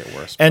worse. Liked it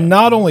worse, and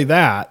not only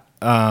that,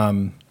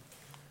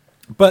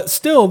 but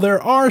still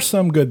there are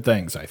some good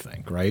things, I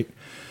think, right?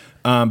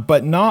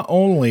 But not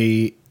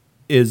only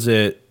is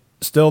it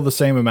still the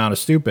same amount of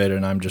stupid,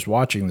 and I'm just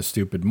watching the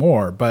stupid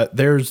more, but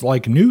there's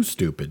like new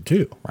stupid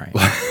too. Right.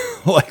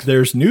 Like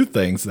there's new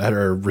things that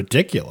are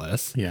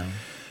ridiculous. Yeah.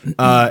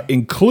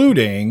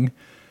 Including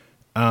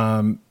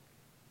the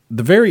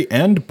very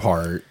end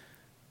part,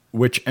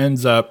 which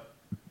ends up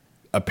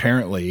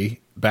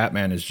apparently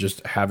Batman is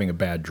just having a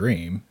bad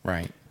dream.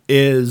 Right.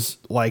 Is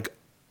like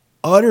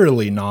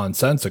utterly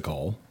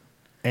nonsensical.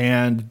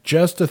 And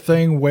just a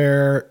thing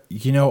where,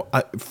 you know,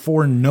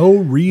 for no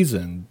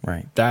reason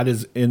that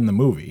is in the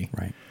movie.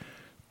 Right.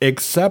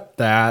 Except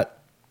that,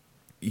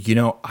 you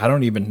know, I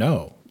don't even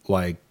know.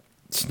 Like,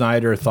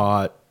 Snyder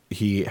thought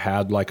he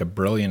had like a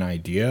brilliant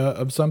idea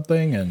of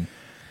something, and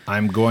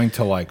I'm going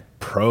to like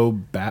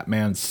probe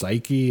Batman's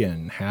psyche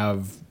and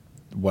have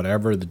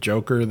whatever, the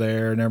Joker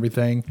there and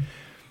everything.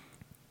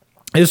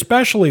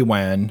 Especially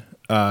when...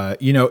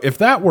 you know, if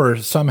that were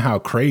somehow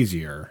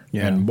crazier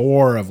and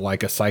more of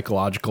like a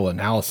psychological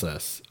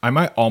analysis, I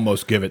might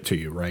almost give it to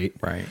you, right?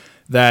 Right.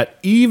 That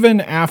even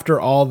after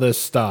all this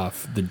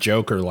stuff, the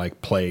Joker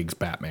like plagues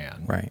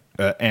Batman. Right.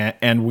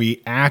 And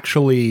we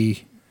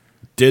actually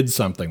did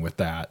something with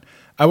that.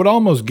 I would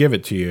almost give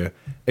it to you,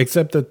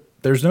 except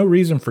that there's no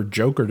reason for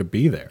Joker to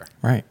be there.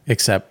 Right.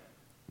 Except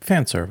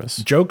fan service.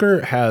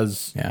 Joker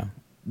has...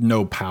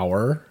 no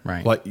power.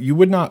 Right. Like, you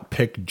would not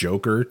pick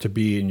Joker to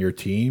be in your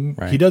team.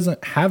 Right. He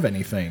doesn't have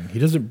anything. He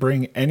doesn't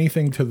bring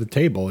anything to the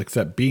table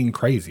except being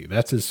crazy.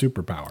 That's his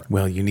superpower.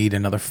 Well, you need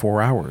another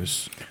 4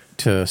 hours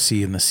to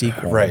see in the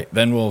sequel. Right.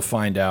 Then we'll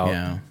find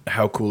out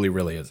how cool he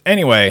really is.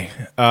 Anyway,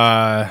 so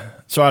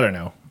I don't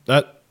know.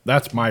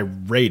 That's my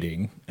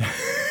rating,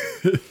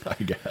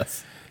 I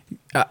guess.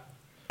 I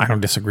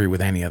don't disagree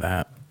with any of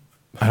that.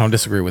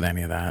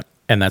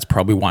 And that's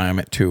probably why I'm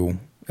at 2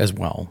 as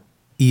well.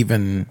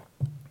 Even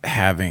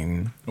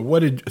having... What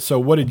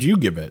did you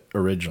give it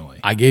originally?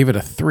 I gave it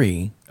a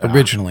 3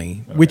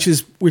 originally, okay. which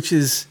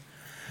is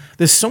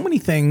there's so many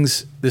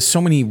things, there's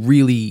so many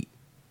really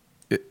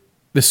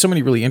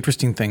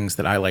interesting things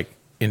that I like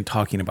in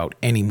talking about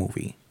any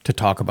movie to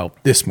talk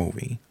about this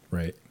movie.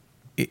 Right.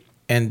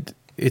 And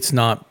it's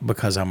not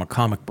because I'm a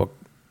comic book,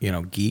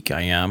 geek.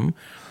 I am.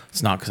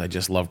 It's not because I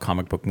just love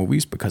comic book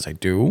movies, because I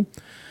do.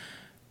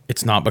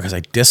 It's not because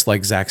I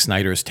dislike Zack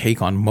Snyder's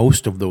take on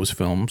most of those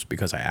films,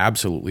 because I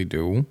absolutely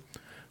do.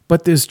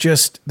 But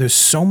there's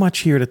so much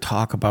here to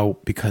talk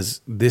about,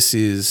 because this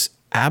is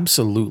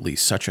absolutely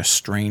such a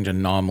strange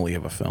anomaly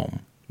of a film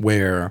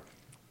where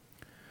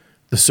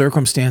the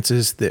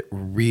circumstances that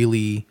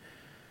really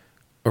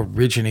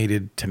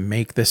originated to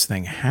make this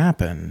thing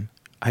happen,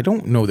 I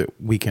don't know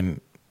that we can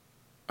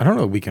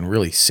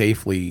really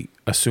safely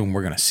assume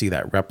we're going to see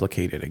that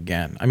replicated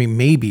again. I mean,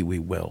 maybe we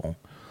will,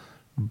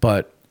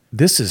 but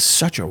this is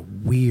such a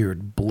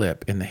weird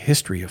blip in the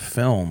history of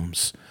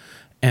films,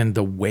 and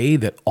the way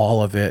that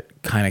all of it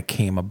kind of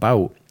came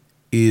about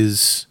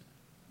is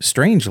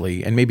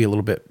strangely, and maybe a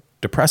little bit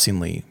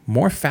depressingly,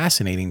 more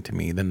fascinating to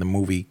me than the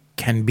movie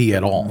can be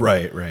at all.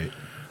 Right.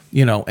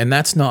 And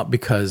that's not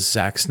because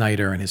Zack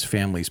Snyder and his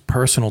family's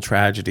personal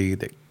tragedy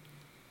that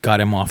got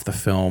him off the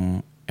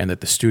film, and that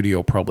the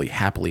studio probably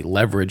happily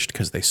leveraged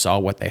because they saw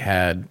what they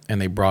had and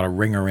they brought a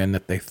ringer in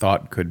that they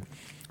thought could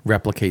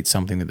replicate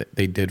something that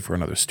they did for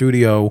another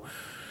studio.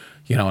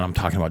 And I'm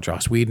talking about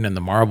Joss Whedon and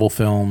the Marvel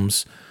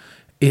films.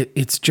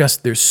 It's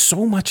just, there's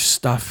so much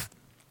stuff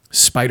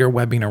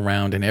spiderwebbing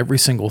around, and every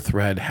single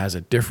thread has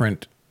a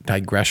different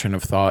digression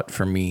of thought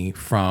for me,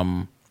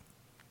 from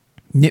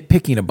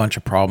nitpicking a bunch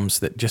of problems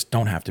that just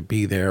don't have to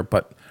be there.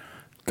 But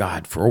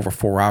God, for over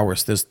 4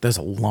 hours, there's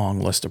a long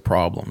list of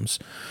problems.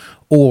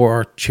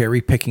 Or cherry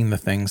picking the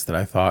things that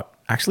I thought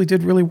actually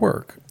did really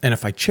work. And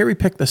if I cherry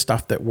pick the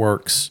stuff that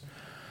works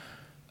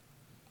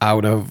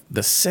out of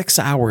the 6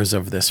 hours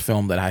of this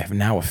film that I have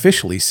now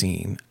officially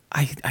seen,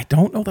 I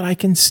don't know that I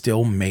can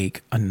still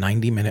make a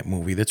 90-minute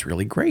movie that's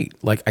really great.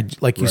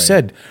 Like you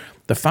said,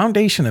 the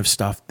foundation of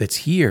stuff that's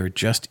here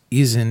just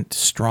isn't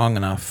strong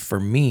enough for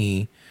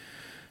me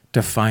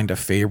to find a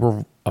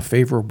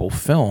favorable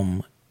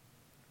film.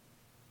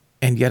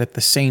 And yet at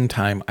the same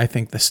time, I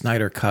think the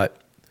Snyder Cut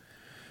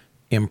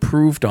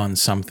improved on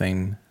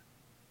something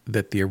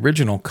that the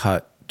original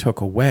cut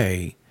took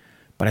away,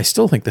 but I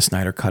still think the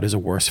Snyder Cut is a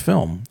worse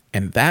film.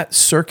 And that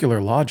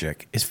circular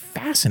logic is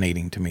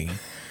fascinating to me,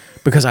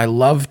 because I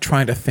love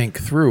trying to think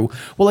through,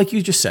 well, like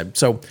you just said,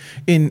 so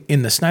in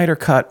the Snyder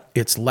Cut,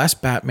 it's less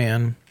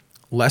Batman,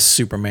 less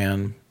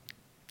Superman,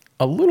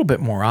 a little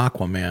bit more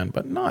Aquaman,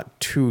 but not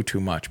too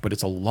much, but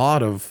it's a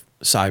lot of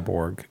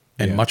Cyborg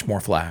and much more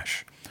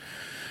Flash.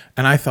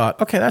 And I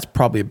thought, okay, that's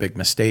probably a big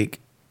mistake,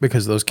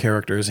 because those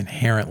characters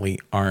inherently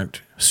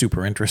aren't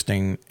super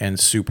interesting and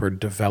super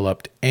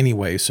developed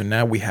anyway. So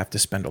now we have to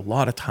spend a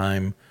lot of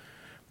time,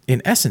 in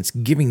essence,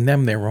 giving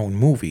them their own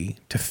movie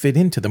to fit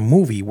into the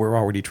movie we're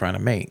already trying to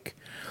make.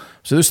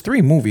 So there's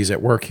 3 movies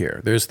at work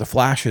here. There's the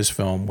Flash's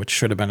film, which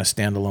should have been a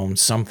standalone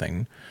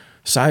something.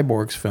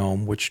 Cyborg's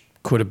film, which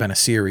could have been a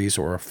series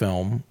or a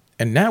film.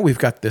 And now we've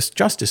got this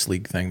Justice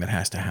League thing that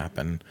has to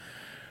happen.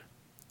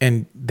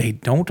 And they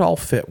don't all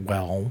fit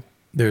well.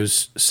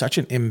 There's such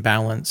an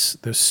imbalance.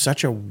 There's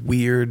such a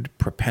weird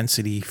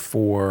propensity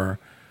for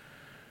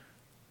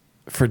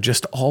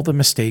just all the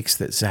mistakes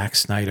that Zack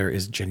Snyder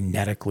is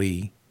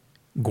genetically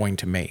going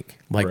to make.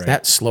 Like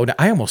that slowdown.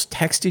 I almost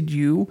texted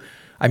you.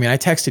 I mean, I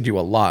texted you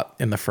a lot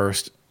in the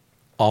first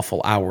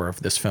awful hour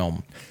of this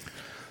film.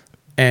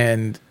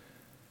 And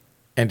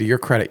to your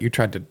credit, you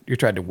tried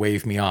to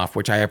wave me off,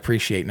 which I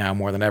appreciate now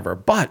more than ever.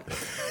 But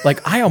like,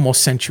 I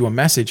almost sent you a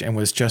message and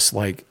was just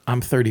like, I'm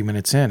 30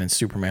 minutes in and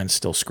Superman's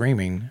still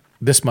screaming.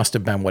 This must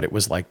have been what it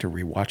was like to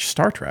rewatch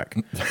Star Trek.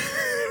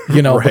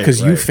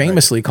 Because you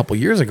famously a couple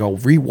years ago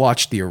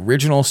rewatched the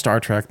original Star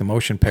Trek, the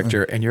motion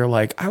picture, and you're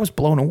like, I was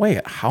blown away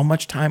at how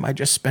much time I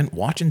just spent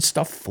watching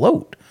stuff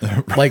float.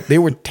 Like, they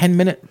were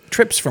 10-minute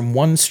trips from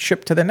one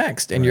ship to the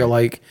next, and you're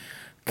like,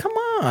 come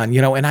on,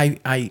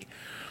 and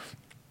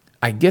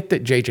I get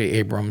that J.J.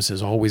 Abrams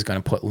is always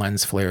going to put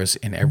lens flares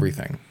in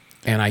everything.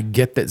 And I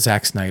get that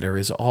Zack Snyder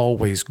is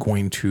always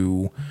going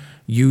to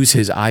use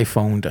his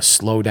iPhone to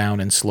slow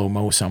down and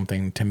slow-mo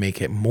something to make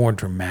it more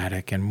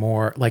dramatic and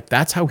more... Like,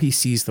 that's how he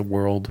sees the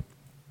world.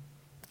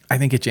 I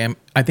think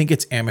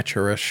it's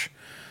amateurish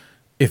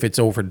if it's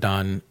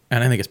overdone.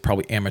 And I think it's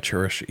probably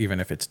amateurish even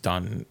if it's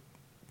done,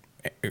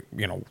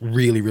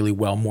 really, really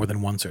well more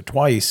than once or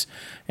twice.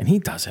 And he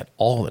does it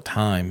all the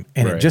time.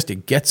 And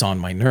it gets on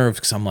my nerves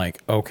because I'm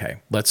like,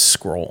 okay, let's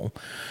scroll.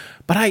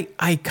 But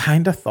I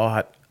kind of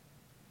thought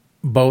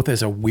both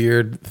as a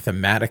weird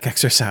thematic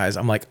exercise.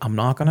 I'm like, I'm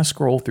not going to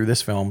scroll through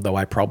this film, though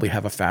I probably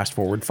have a fast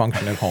forward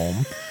function at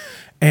home.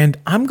 And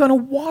I'm going to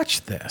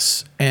watch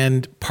this.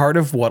 And part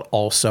of what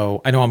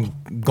also, I know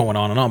I'm going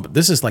on and on, but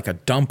this is like a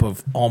dump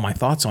of all my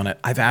thoughts on it.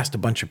 I've asked a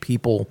bunch of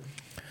people,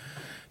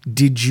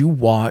 did you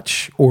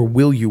watch or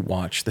will you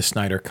watch the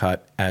Snyder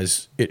Cut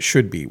as it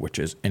should be, which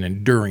is an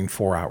enduring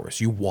 4 hours?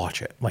 You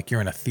watch it like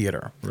you're in a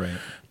theater. Right.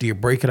 Do you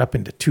break it up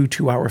into 2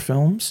 2-hour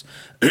films?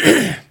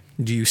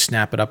 Do you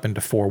snap it up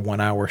into 4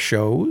 1-hour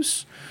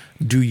shows?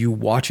 Do you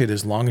watch it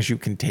as long as you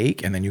can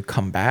take and then you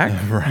come back?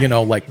 Right. You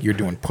know, like you're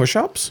doing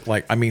push-ups?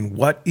 Like, I mean,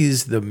 what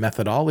is the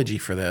methodology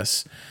for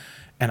this?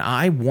 And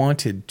I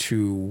wanted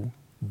to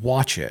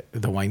watch it,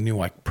 though I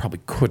knew I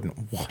probably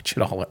couldn't watch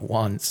it all at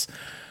once.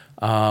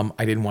 I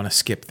didn't want to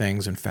skip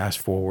things and fast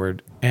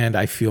forward. And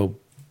I feel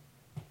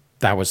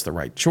that was the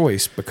right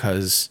choice,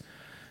 because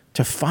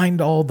to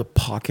find all the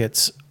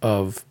pockets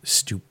of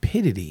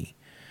stupidity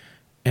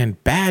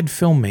and bad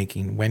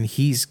filmmaking when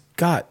he's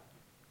got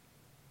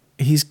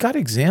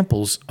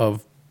examples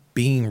of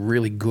being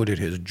really good at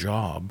his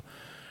job.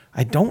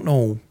 I don't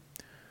know.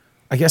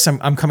 I guess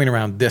I'm coming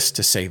around this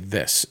to say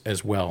this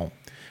as well.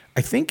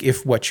 I think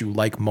if what you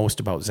like most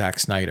about Zack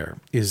Snyder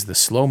is the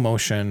slow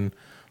motion,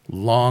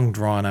 long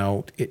drawn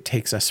out, it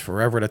takes us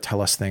forever to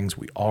tell us things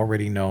we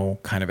already know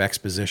kind of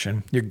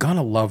exposition, you're going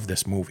to love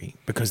this movie,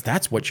 because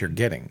that's what you're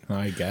getting.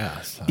 I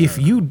guess. If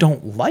you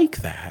don't like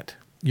that,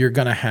 you're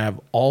going to have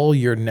all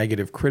your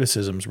negative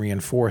criticisms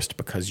reinforced,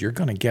 because you're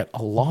going to get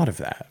a lot of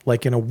that.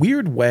 Like, in a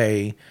weird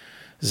way,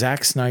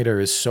 Zack Snyder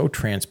is so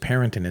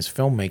transparent in his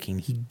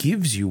filmmaking. He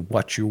gives you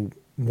what you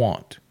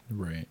want.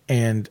 Right.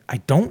 And I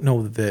don't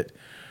know that,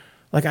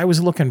 like, I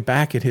was looking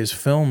back at his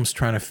films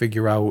trying to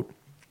figure out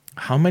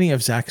how many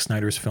of Zack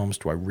Snyder's films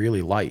do I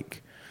really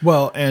like.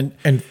 Well, and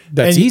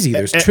that's easy.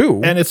 There's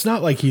 2. And it's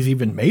not like he's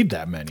even made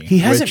that many. He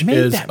hasn't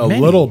made that many. Which is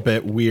a little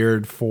bit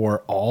weird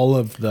for all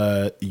of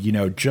the,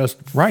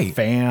 just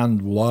fan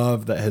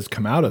love that has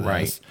come out of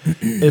this.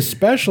 Right.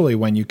 Especially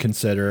when you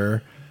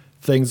consider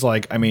things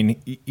like, I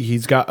mean,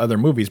 he's got other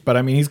movies, but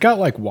I mean, he's got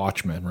like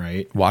Watchmen,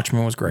 right?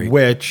 Watchmen was great.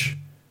 Which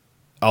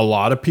a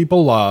lot of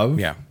people love.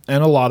 Yeah.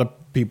 And a lot of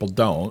people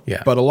don't.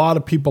 Yeah. But a lot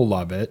of people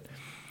love it.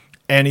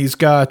 And he's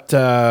got,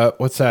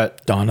 what's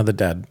that? Dawn of the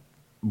Dead.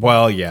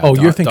 Well, yeah. Oh,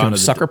 you're thinking of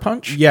Sucker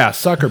Punch? Yeah,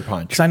 Sucker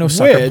Punch. Because I know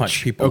Sucker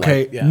Punch people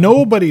like. Yeah.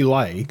 Nobody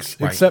likes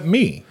except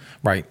me.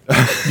 Right.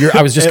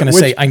 I was just going to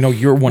say, I know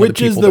you're one of the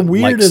people that likes Sucker Punch.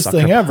 Which is the weirdest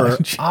thing ever.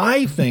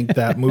 I think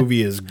that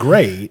movie is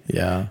great.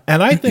 Yeah.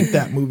 And I think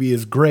that movie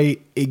is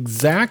great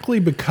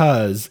exactly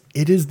because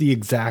it is the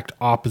exact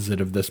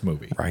opposite of this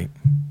movie. Right.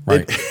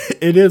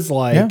 It is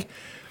like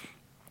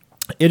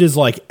it is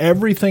like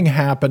everything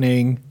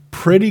happening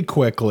pretty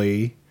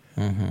quickly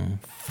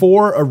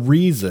for a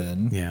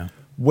reason. Yeah.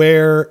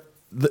 Where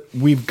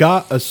we've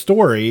got a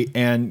story,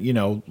 and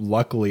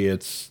luckily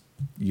it's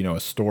a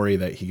story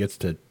that he gets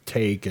to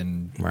take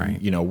and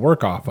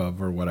work off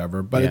of or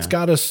whatever. But it's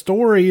got a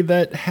story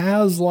that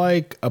has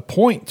like a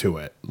point to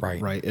it,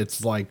 right?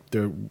 It's like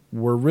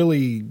we're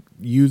really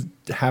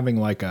having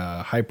like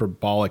a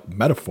hyperbolic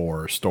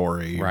metaphor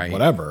story,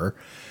 whatever.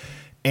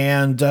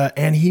 And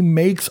he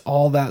makes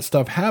all that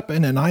stuff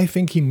happen, and I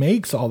think he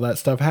makes all that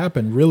stuff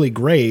happen really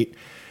great.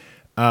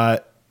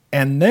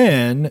 And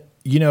then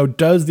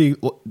does the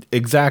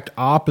exact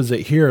opposite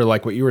here,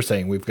 like what you were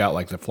saying. We've got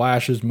like the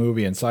Flash's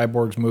movie and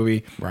Cyborg's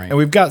movie, and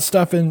we've got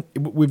stuff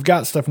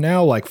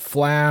now like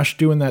Flash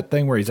doing that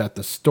thing where he's at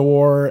the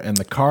store and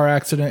the car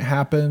accident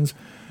happens,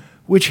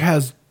 which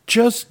has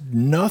just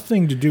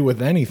nothing to do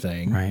with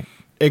anything,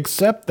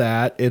 except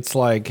that it's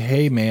like,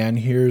 hey man,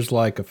 here's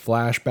like a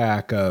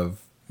flashback of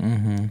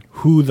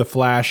who the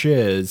Flash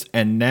is,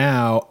 and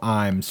now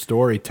I'm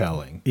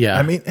storytelling. Yeah,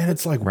 I mean, and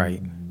it's like,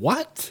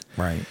 what?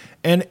 Right.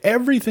 And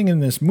everything in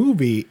this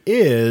movie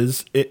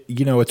is,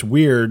 it's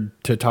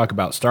weird to talk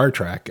about Star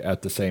Trek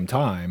at the same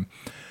time,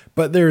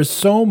 but there's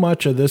so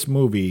much of this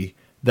movie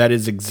that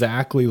is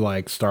exactly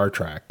like Star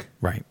Trek.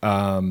 Right.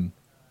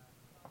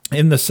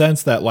 In the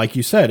sense that, like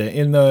you said,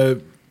 in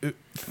the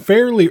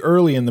fairly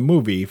early in the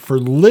movie, for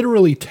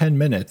literally 10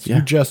 minutes,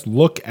 you just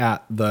look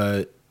at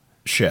the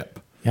ship.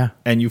 Yeah.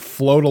 And you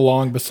float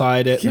along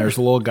beside it, and there's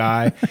a little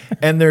guy.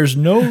 And there's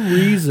no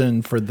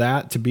reason for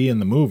that to be in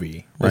the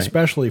movie,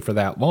 especially for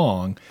that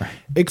long,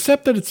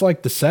 except that it's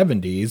like the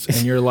 70s,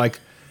 and you're like,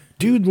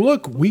 dude,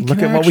 look at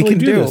what we can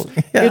do this.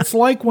 Yeah. It's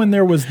like when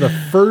there was the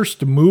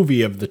first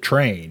movie of the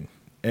train,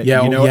 and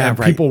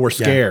people were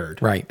scared.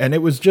 Yeah, right. And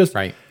it was just...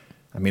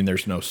 I mean,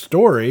 there's no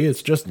story.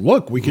 It's just,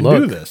 look, we can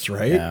do this,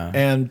 right? Yeah.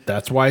 And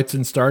that's why it's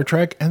in Star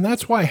Trek. And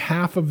that's why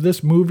half of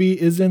this movie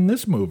is in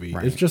this movie.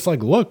 It's just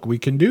like, look, we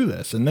can do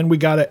this. And then we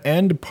got an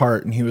end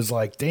part, and he was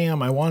like,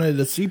 damn, I wanted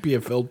a sepia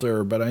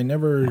filter, but I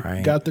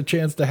never got the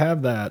chance to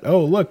have that.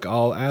 Oh, look,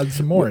 I'll add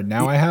some more. And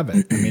now I have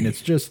it. I mean,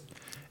 it's just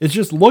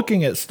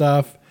looking at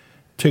stuff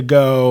to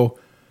go,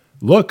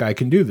 look, I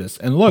can do this.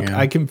 And look,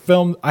 I can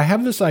film. I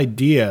have this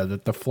idea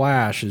that the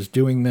Flash is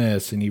doing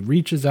this, and he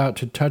reaches out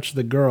to touch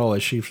the girl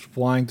as she's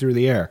flying through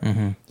the air.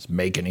 Does it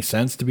make any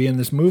sense to be in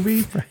this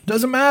movie?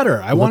 Doesn't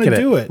matter. I want to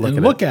do it.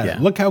 And look at it.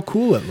 Look how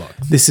cool it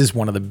looks. This is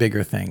one of the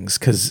bigger things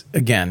because,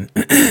 again,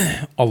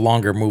 a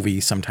longer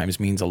movie sometimes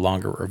means a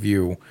longer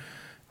review,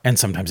 and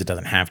sometimes it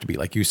doesn't have to be.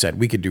 Like you said,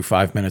 we could do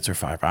 5 minutes or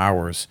 5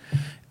 hours.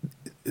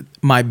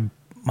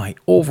 My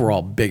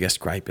overall biggest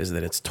gripe is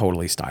that it's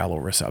totally style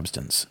over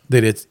substance.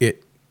 That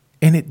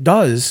it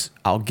does,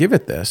 I'll give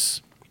it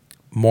this,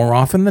 more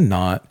often than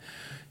not,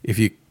 if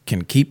you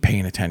can keep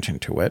paying attention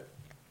to it,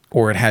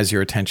 or it has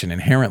your attention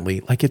inherently,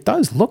 like it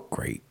does look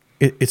great.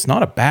 It's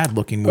not a bad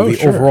looking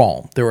movie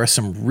overall. There are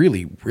some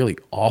really, really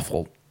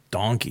awful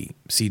donkey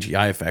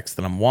CGI effects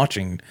that I'm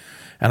watching,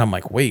 and I'm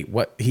like, wait,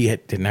 what? He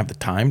didn't have the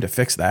time to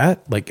fix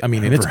that? Like, I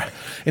mean,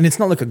 and it's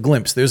not like a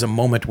glimpse. There's a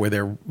moment where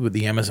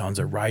the Amazons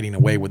are riding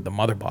away with the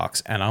mother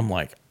box, and I'm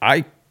like,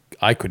 I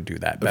could do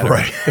that better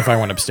if I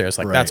went upstairs.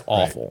 Like, that's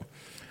awful.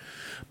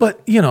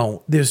 But,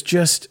 there's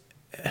just,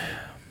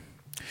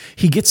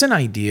 he gets an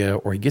idea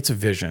or he gets a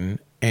vision,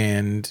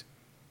 and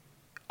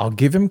I'll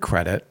give him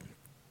credit.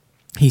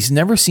 He's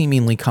never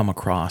seemingly come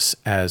across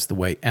as the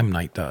way M.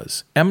 Night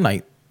does. M.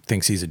 Night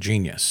thinks he's a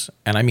genius,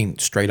 and I mean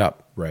straight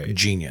up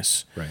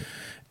genius. Right.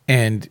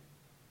 And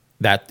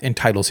that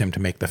entitles him to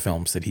make the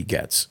films that he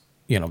gets,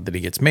 that he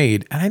gets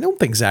made. And I don't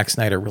think Zack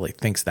Snyder really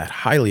thinks that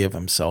highly of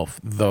himself,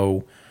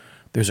 though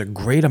there's a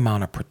great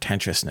amount of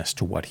pretentiousness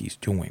to what he's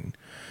doing.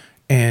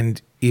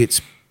 And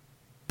it's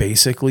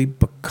basically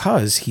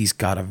because he's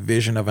got a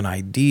vision of an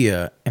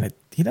idea, and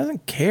he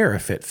doesn't care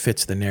if it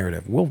fits the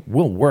narrative.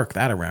 We'll work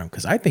that around,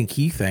 because I think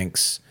he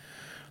thinks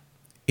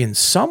in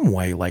some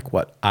way like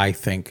what I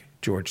think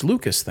George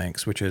Lucas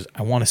thinks, which is,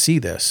 I want to see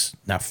this,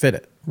 now fit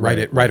it,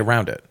 write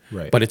around it.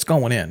 Right. But it's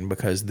going in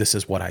because this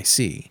is what I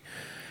see.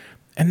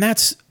 And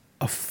that's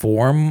a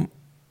form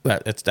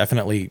that it's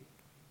definitely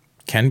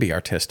can be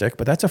artistic,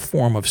 but that's a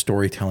form of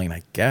storytelling,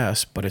 I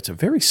guess, but it's a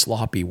very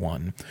sloppy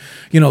one.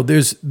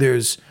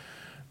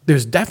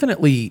 There's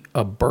definitely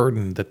a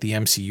burden that the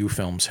MCU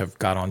films have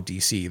got on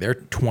DC. They're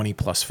 20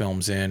 plus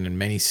films in and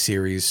many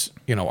series,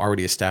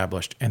 already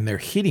established, and they're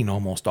hitting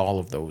almost all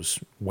of those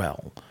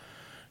well.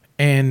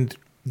 And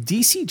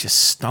DC just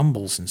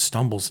stumbles and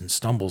stumbles and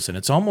stumbles, and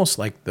it's almost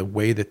like the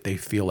way that they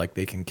feel like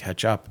they can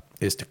catch up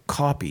is to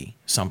copy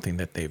something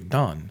that they've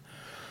done.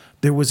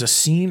 There was a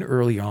scene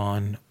early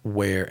on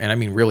where, and I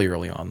mean really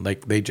early on,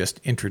 like they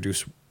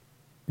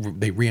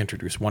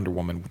reintroduced Wonder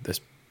Woman with this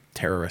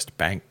terrorist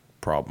bank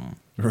problem.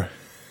 Right.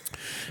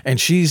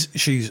 And she's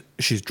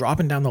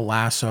dropping down the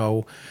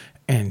lasso,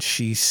 and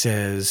she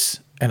says,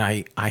 and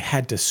I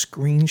had to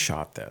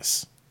screenshot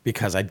this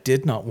because I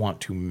did not want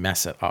to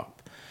mess it up.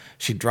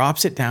 She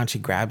drops it down, she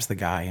grabs the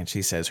guy, and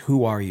she says,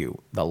 "Who are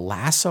you? The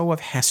lasso of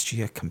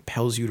Hestia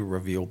compels you to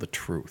reveal the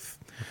truth."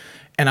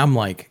 And I'm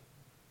like,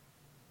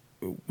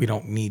 we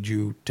don't need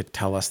you to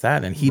tell us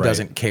that. And he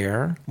doesn't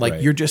care.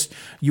 Like you're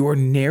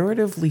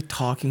narratively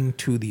talking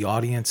to the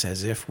audience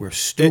as if we're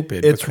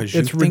stupid because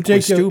you think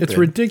we're stupid. It's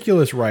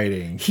ridiculous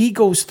writing. He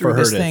goes through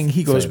this thing.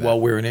 He goes, well,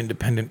 we're an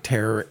independent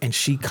terror. And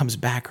she comes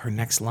back. Her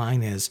next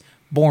line is,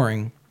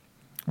 boring.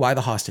 Why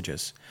the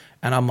hostages?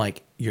 And I'm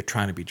like, you're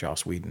trying to be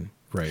Joss Whedon.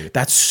 Right.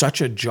 That's such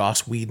a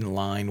Joss Whedon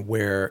line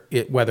where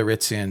whether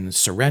it's in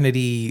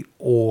Serenity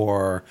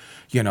or,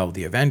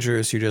 the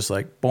Avengers, you're just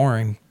like,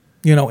 boring.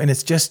 And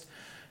it's just,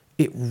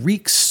 it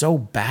reeks so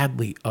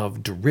badly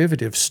of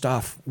derivative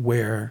stuff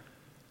where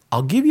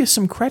I'll give you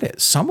some credit.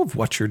 Some of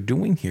what you're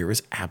doing here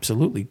is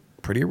absolutely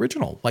pretty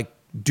original. Like,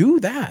 do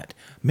that.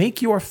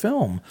 Make your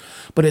film.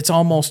 But it's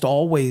almost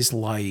always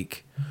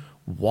like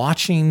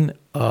watching,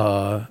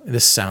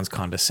 this sounds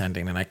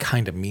condescending, and I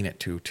kind of mean it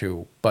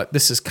too, but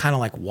this is kind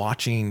of like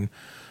watching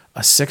a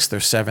 6th or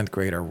 7th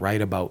grader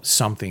write about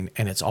something,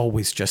 and it's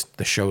always just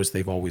the shows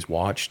they've always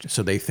watched.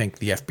 So they think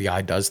the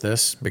FBI does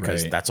this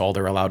because that's all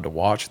they're allowed to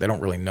watch. They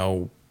don't really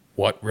know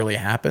what really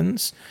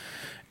happens.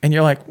 And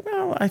you're like,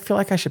 well, I feel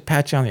like I should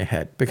pat you on your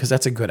head because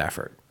that's a good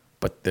effort.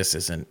 But this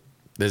isn't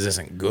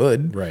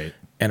good. Right.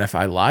 And if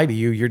I lie to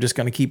you, you're just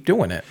going to keep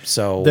doing it.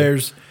 So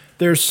there's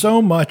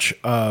so much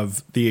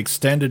of the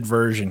extended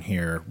version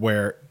here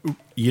where,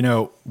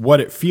 what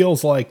it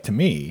feels like to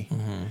me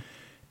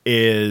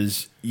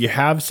is you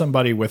have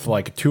somebody with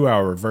like a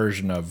 2-hour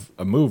version of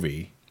a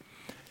movie,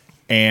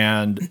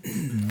 and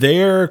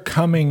they're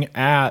coming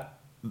at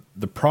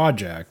the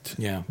project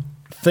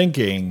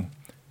thinking,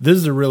 this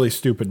is a really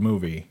stupid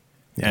movie,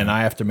 and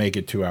I have to make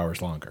it 2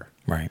 hours longer.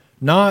 Right.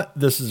 Not,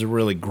 this is a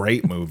really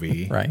great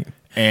movie. Right.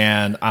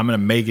 And I'm going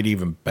to make it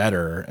even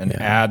better and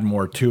add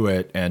more to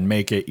it and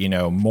make it,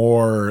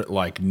 more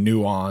like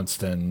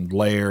nuanced and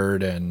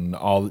layered and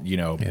all,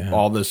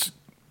 all this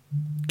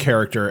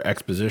character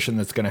exposition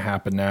that's going to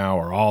happen now,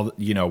 or all,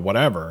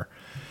 whatever.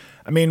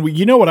 I mean,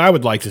 what I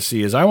would like to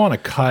see is I want a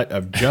cut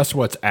of just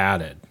what's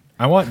added.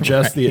 I want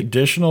just the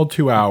additional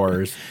 2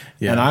 hours,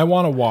 and I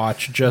want to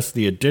watch just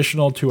the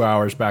additional 2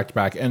 hours back to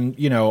back. And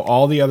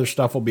all the other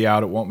stuff will be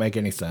out. It won't make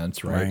any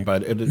sense, right?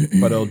 But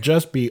it'll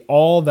just be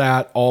all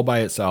that all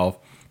by itself,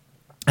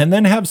 and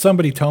then have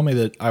somebody tell me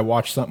that I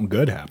watched something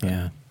good happen.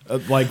 Yeah.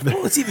 Well,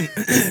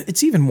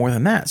 it's even more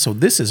than that. So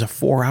this is a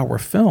 4-hour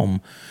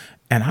film,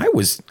 and I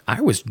was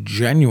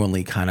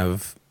genuinely kind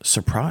of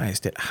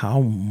surprised at how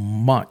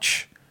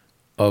much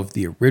of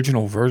the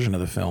original version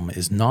of the film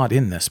is not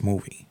in this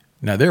movie.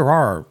 Now there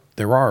are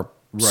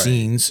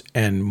scenes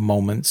and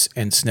moments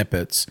and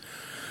snippets,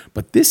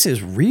 but this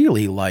is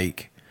really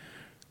like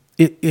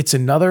it's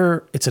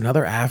another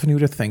avenue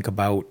to think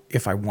about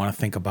if I want to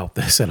think about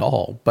this at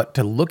all. But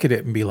to look at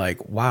it and be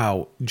like,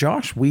 wow,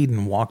 Joss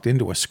Whedon walked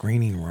into a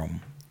screening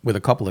room with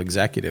a couple of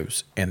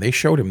executives and they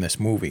showed him this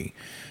movie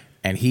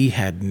and he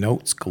had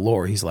notes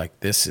galore. He's like,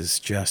 this is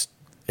just,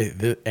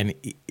 and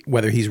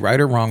whether he's right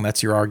or wrong,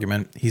 that's your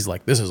argument. He's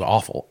like, this is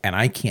awful and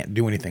I can't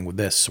do anything with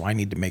this. So I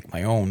need to make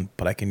my own,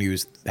 but I can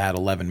use that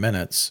 11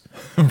 minutes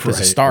as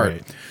a start.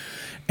 Right.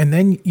 And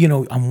then,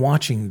 I'm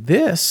watching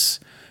this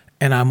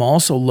and I'm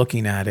also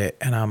looking at it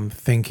and I'm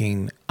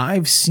thinking,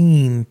 I've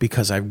seen,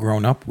 because I've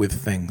grown up with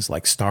things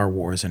like Star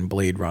Wars and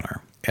Blade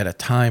Runner at a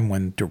time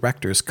when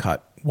director's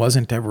cut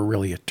wasn't ever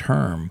really a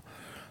term.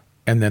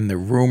 And then the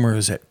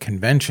rumors at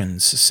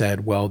conventions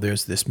said, well,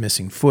 there's this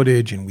missing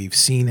footage and we've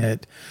seen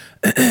it.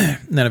 And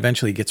then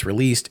eventually it gets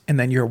released. And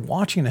then you're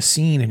watching a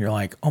scene and you're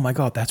like, oh my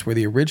God, that's where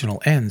the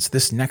original ends.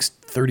 This next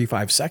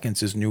 35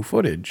 seconds is new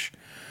footage.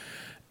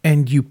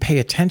 And you pay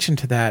attention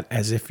to that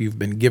as if you've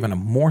been given a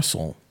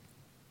morsel.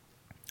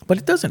 But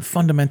it doesn't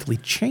fundamentally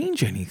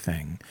change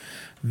anything.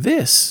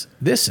 This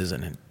is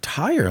an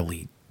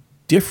entirely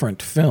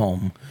different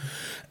film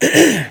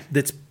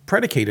that's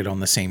predicated on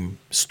the same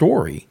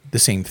story, the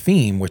same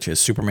theme, which is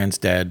Superman's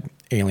dead,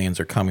 aliens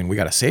are coming, we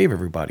got to save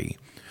everybody.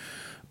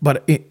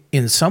 But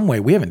in some way,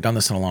 we haven't done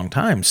this in a long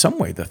time. Some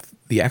way,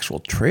 the actual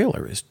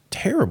trailer is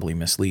terribly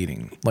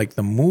misleading. Like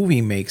the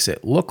movie makes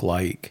it look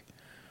like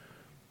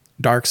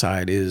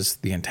Darkseid is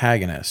the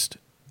antagonist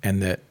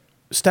and that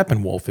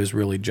Steppenwolf is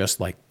really just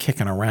like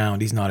kicking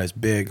around. He's not as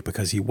big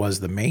because he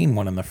was the main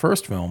one in the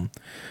first film.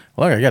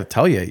 Look, I got to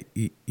tell you,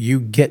 you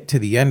get to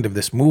the end of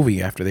this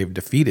movie after they've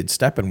defeated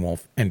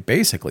Steppenwolf, and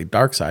basically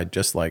Darkseid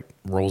just like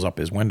rolls up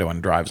his window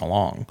and drives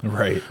along.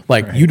 Right.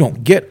 Like you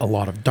don't get a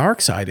lot of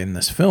Darkseid in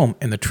this film,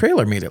 and the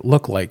trailer made it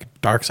look like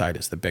Darkseid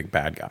is the big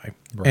bad guy.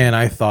 Right. And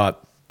I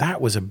thought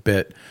that was a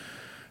bit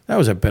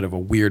of a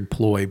weird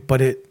ploy,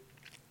 but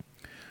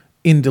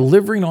in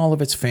delivering all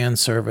of its fan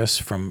service,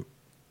 from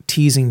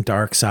teasing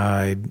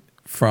Darkseid,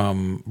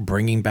 from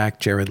bringing back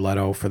Jared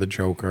Leto for the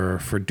Joker,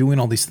 for doing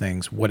all these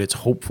things, what it's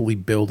hopefully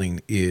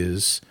building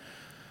is,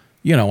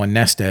 a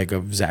nest egg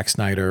of Zack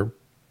Snyder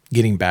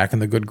getting back in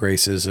the good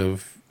graces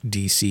of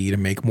DC to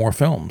make more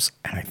films.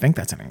 And I think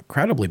that's an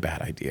incredibly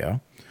bad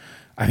idea.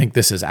 I think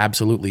this is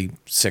absolutely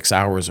 6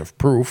 hours of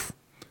proof.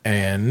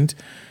 And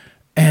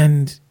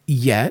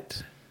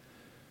yet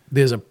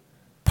there's a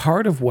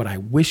part of what I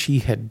wish he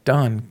had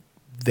done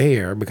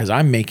there, because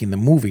I'm making the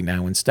movie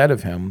now instead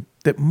of him,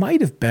 that might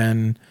have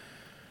been,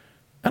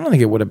 I don't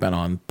think it would have been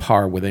on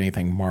par with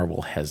anything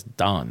Marvel has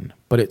done,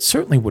 but it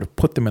certainly would have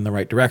put them in the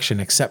right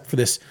direction, except for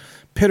this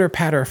pitter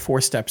patter,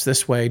 4 steps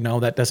this way. No,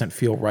 that doesn't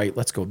feel right.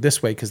 Let's go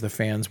this way because the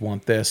fans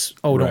want this.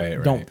 Oh,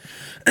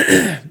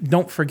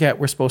 don't forget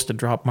we're supposed to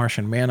drop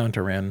Martian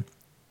Manhunter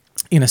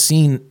in a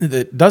scene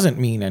that doesn't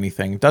mean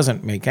anything,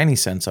 doesn't make any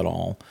sense at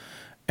all.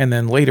 And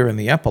then later in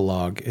the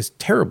epilogue is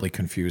terribly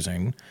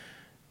confusing.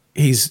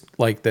 He's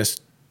like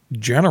this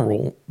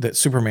general that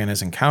Superman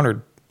has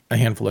encountered a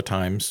handful of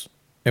times,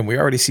 and we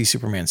already see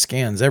Superman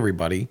scans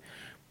everybody.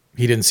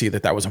 He didn't see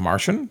that was a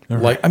Martian.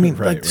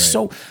 Right,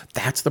 So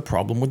that's the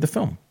problem with the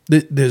film.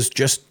 There's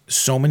just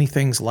so many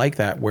things like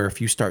that where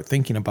if you start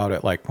thinking about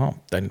it, like, well,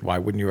 then why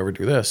wouldn't you ever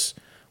do this?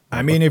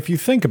 I mean, if you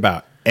think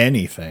about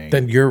anything,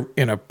 then you're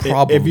in a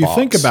problem. If you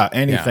think about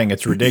anything,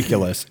 it's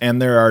ridiculous.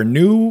 And there are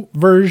new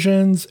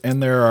versions,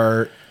 and there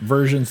are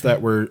versions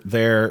that were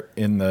there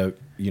in the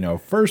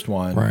first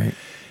one. Right.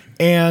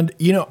 And,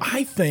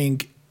 I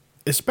think,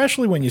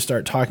 especially when you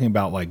start talking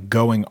about like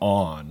going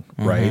on,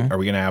 right? Are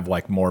we going to have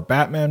like more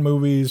Batman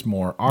movies,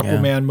 more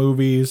Aquaman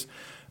movies?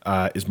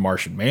 Is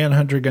Martian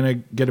Manhunter going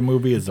to get a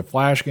movie? Is The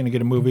Flash going to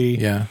get a movie?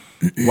 Yeah.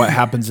 What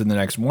happens in the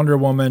next Wonder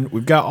Woman?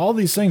 We've got all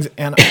these things.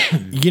 And,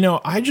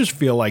 I just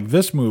feel like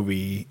this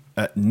movie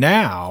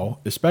now,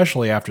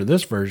 especially after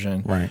this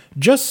version,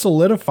 just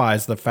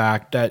solidifies the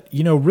fact that,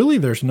 really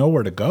there's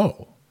nowhere to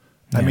go.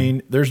 Yeah. I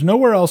mean, there's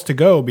nowhere else to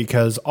go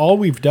because all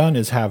we've done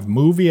is have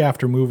movie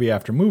after movie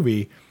after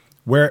movie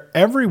where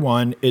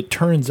everyone, it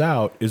turns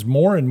out, is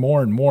more and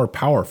more and more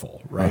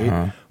powerful,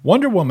 right?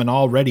 Wonder Woman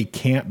already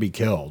can't be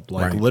killed,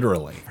 like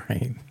literally.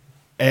 Right.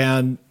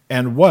 And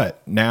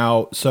what?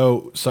 Now,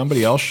 so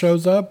somebody else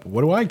shows up?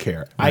 What do I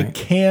care? Right. I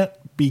can't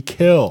be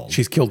killed.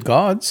 She's killed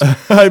gods.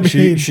 I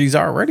mean, she's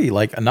already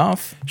like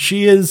enough.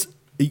 She is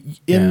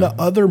in the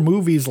other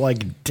movies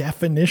like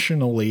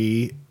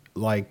definitionally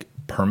like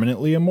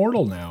permanently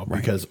immortal now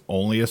because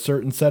only a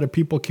certain set of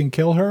people can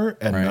kill her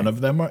and none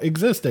of them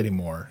exist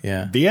anymore.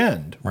 Yeah. The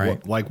end.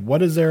 Right.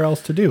 What is there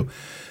else to do?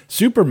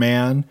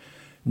 Superman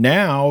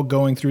now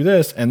going through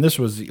this, and this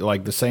was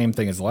like the same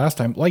thing as the last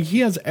time, like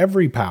he has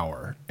every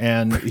power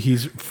and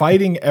he's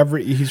fighting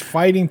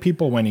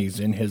people when he's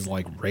in his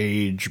like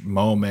rage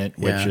moment,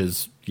 which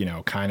is, you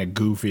know, kind of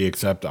goofy,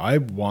 except I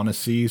want to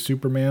see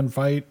Superman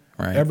fight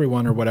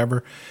everyone or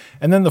whatever.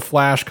 And then the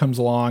Flash comes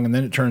along and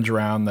then it turns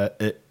around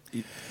that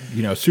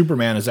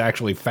Superman is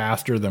actually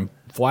faster than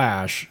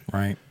Flash,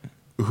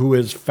 who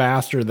is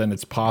faster than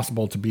it's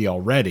possible to be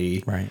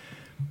already. Right.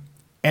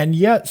 And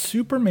yet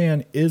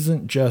Superman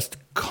isn't just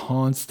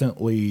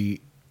constantly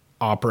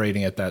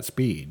operating at that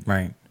speed.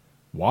 Right.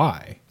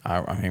 Why?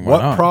 I mean,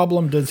 what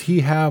problem does he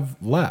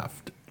have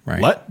left?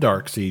 Right. Let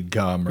Darkseid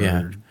come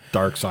or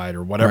Darkseid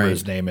or whatever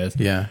his name is.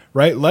 Yeah.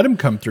 Right? Let him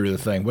come through the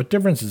thing. What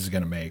difference is it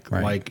going to make?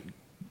 Right. Like,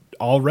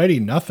 already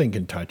nothing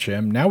can touch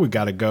him. Now we've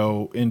got to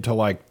go into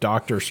like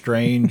Doctor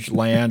Strange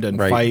land and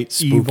fight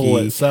Spooky. evil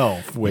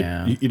itself.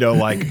 With, you know,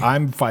 like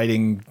I'm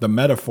fighting the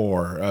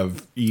metaphor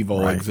of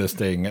evil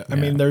existing. I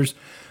mean, there's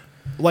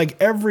like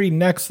every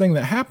next thing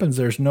that happens,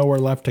 there's nowhere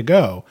left to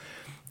go.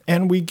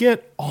 And we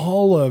get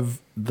all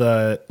of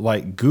the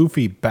like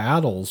goofy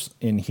battles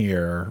in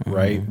here,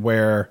 right?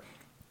 Where,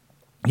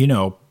 you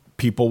know,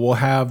 people will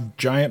have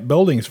giant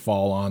buildings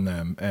fall on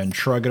them and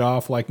shrug it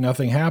off like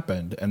nothing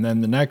happened. And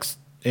then the next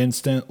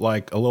instant,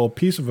 like a little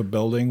piece of a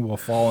building will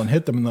fall and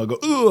hit them and they'll go,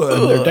 ugh,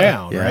 and they're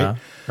down,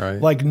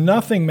 right? Like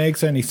nothing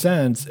makes any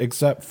sense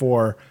except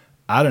for,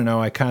 I don't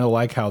know, I kind of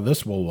like how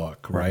this will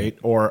look, right?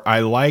 Or I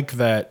like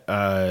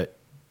that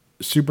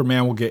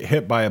Superman will get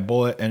hit by a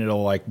bullet and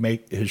it'll like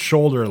make his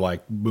shoulder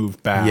like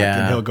move back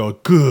and he'll go,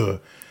 gah.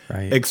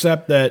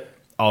 Except that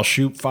I'll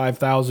shoot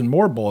 5,000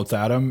 more bullets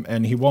at him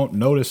and he won't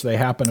notice they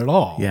happen at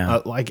all.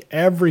 Like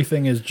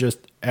everything is just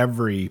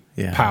every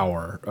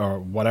power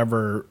or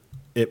whatever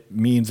it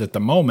means at the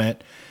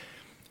moment.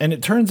 And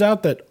it turns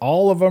out that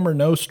all of them are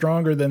no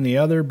stronger than the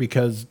other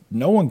because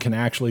no one can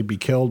actually be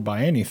killed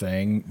by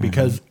anything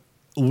because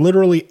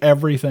literally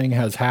everything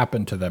has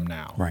happened to them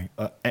now.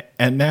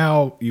 And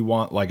now you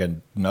want like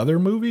another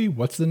movie?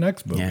 What's the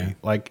next movie?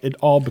 Like it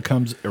all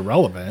becomes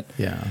irrelevant.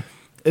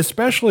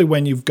 Especially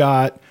when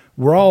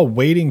we're all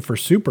waiting for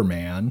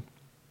Superman.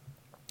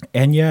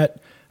 And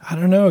yet, I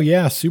don't know.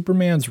 Yeah,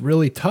 Superman's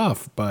really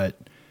tough, but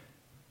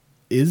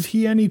is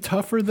he any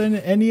tougher than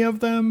any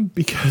of them?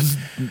 Because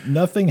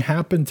nothing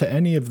happened to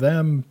any of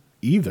them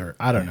either.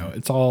 I don't know.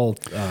 It's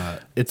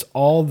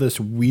all this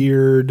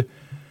weird,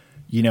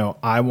 you know,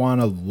 I want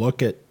to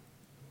look at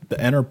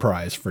the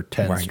Enterprise for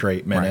 10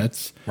 straight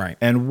minutes.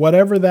 And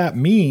whatever that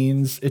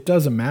means, it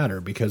doesn't matter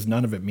because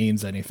none of it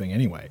means anything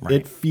anyway.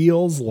 It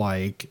feels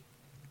like,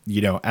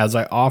 you know, as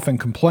I often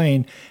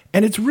complain,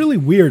 and it's really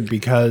weird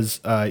because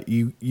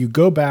you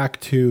go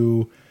back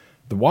to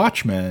The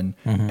Watchmen,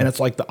 and it's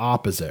like the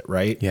opposite,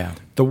 right?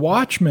 The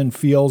Watchmen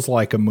feels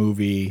like a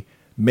movie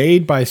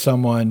made by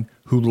someone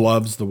who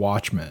loves The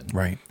Watchmen.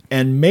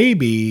 And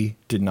maybe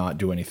did not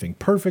do anything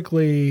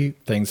perfectly.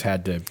 Things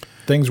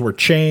were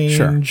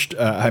changed.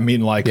 I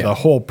mean, like the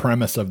whole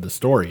premise of the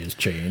story is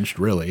changed,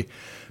 really.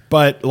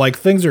 But like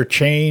things are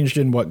changed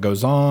in what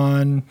goes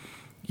on,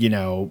 you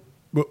know,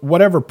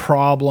 whatever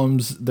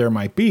problems there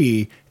might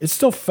be, it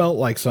still felt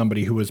like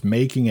somebody who was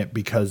making it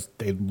because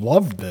they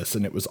loved this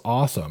and it was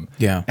awesome.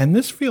 And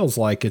this feels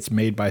like it's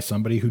made by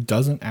somebody who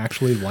doesn't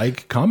actually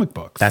like comic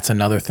books. That's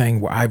another thing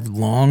where I've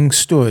long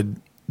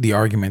stood the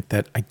argument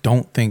that I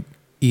don't think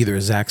either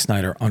Zack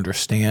Snyder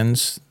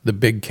understands the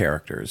big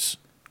characters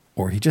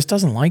or he just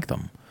doesn't like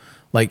them.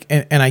 Like,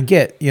 and I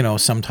get, you know,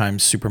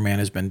 sometimes Superman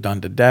has been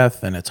done to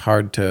death and it's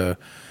hard to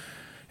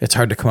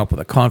come up with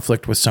a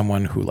conflict with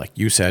someone who, like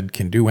you said,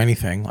 can do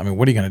anything. I mean,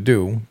 what are you going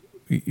to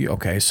do?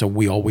 Okay, so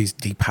we always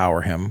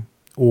depower him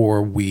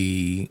or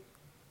we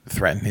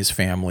threaten his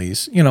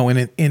families. You know,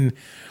 and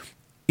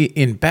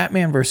in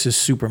Batman versus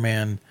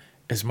Superman,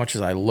 as much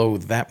as I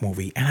loathe that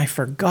movie, and I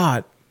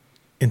forgot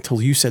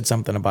until you said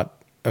something about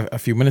a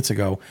few minutes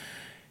ago,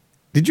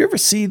 did you ever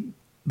see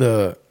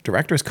the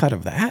director's cut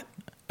of that?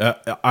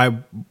 I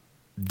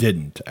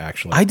didn't,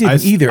 actually. I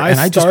didn't either, and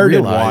I just started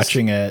realized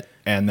watching it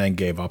and then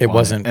gave up. It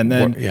wasn't, and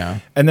then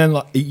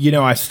you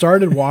know, I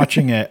started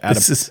watching it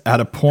at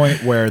a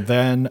point where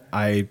then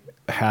I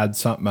had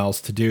something else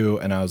to do,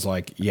 and I was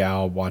like, yeah,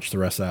 I'll watch the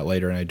rest of that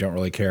later, and I don't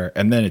really care.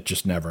 And then it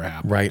just never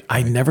happened.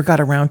 I never got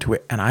around to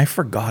it, and I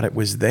forgot it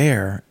was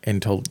there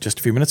until just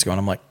a few minutes ago, and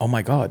I'm like, oh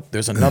my God,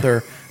 there's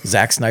another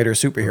Zack Snyder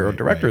superhero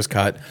director's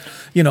cut.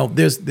 You know,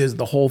 there's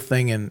the whole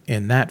thing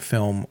in that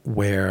film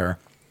where,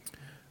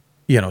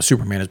 you know,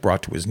 Superman is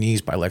brought to his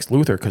knees by Lex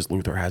Luthor because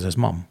Luthor has his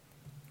mom.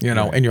 You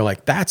know, and you're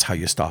like, that's how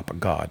you stop a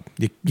god.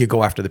 You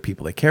go after the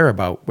people they care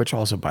about, which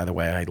also, by the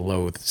way, I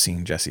loathe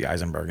seeing Jesse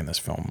Eisenberg in this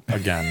film.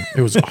 Again,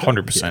 it was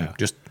 100%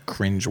 just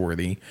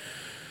cringeworthy.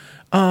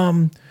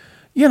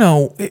 You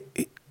know,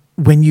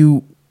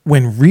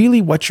 when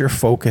really what your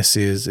focus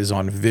is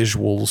on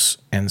visuals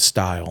and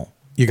style,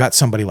 you got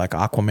somebody like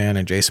Aquaman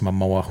and Jason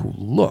Momoa who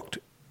looked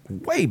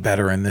way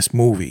better in this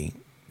movie,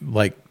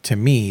 like to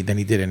me, than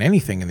he did in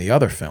anything in the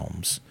other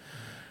films.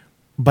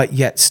 But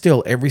yet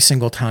still, every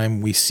single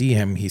time we see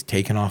him, he's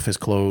taken off his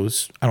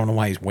clothes. I don't know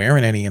why he's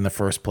wearing any in the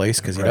first place,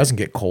 because he doesn't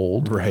get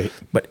cold. Right.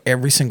 But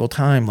every single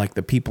time, like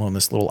the people in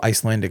this little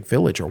Icelandic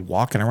village are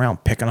walking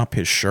around picking up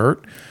his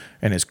shirt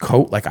and his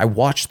coat. Like I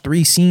watched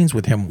 3 scenes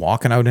with him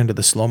walking out into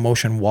the slow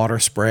motion water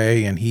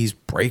spray, and he's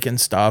breaking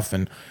stuff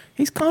and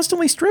he's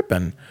constantly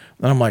stripping.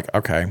 And I'm like,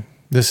 okay,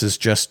 this is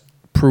just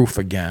proof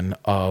again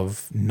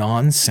of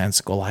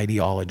nonsensical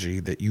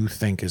ideology that you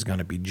think is going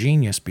to be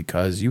genius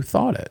because you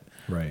thought it.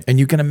 Right. And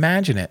you can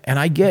imagine it. And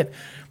I get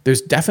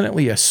there's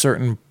definitely a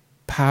certain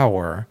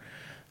power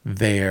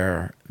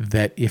there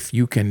that if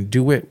you can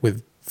do it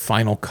with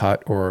Final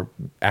Cut or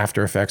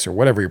After Effects or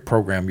whatever your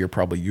program you're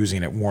probably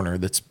using at Warner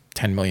that's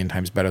 10 million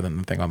times better than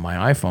the thing on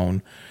my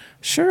iPhone,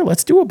 sure,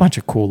 let's do a bunch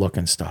of cool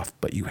looking stuff.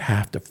 But you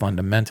have to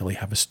fundamentally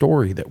have a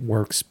story that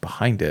works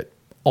behind it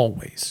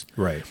always.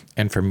 Right.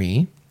 And for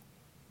me,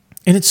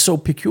 and it's so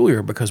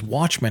peculiar because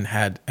Watchmen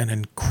had an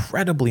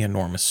incredibly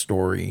enormous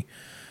story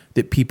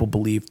that people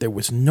believed there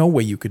was no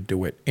way you could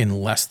do it in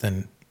less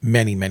than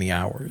many, many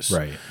hours.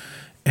 Right.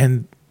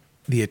 And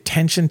the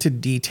attention to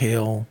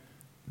detail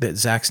that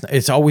Zack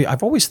Snyder,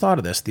 I've always thought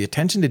of this, the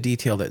attention to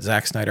detail that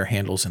Zack Snyder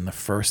handles in the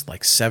first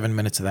like 7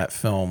 minutes of that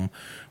film,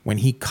 when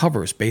he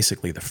covers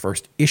basically the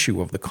first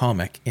issue of the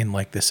comic in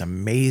like this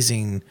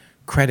amazing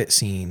credit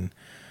scene.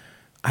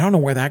 I don't know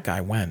where that guy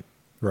went.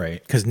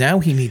 Right. Because now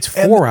he needs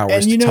 4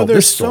 hours to tell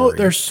this story.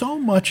 There's so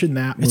much in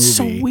that movie. It's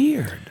so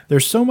weird.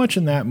 There's so much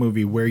in that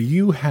movie where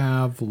you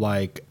have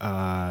like,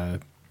 man,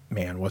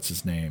 what's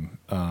his name?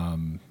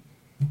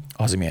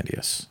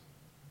 Ozymandias.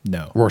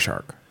 No.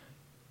 Rorschach.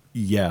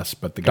 Yes,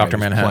 but the guy Dr.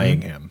 who's Manhattan.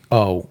 playing him.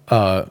 Oh,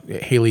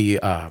 Haley,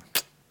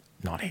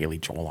 not Haley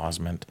Joel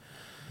Osment.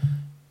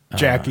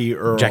 Jackie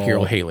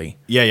Earl Haley.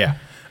 Yeah.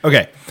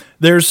 Okay.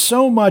 There's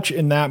so much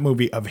in that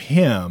movie of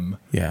him.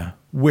 Yeah.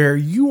 Where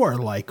you are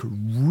like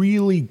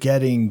really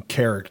getting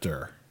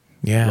character.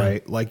 Yeah.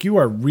 Right? Like you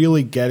are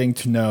really getting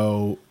to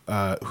know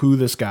who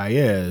this guy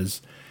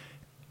is.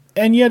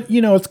 And yet,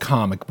 it's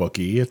comic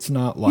booky. It's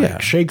not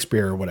like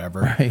Shakespeare or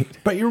whatever. Right.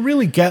 But you're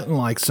really getting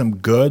like some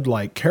good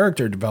like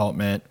character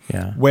development.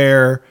 Yeah.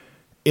 Where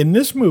in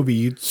this movie,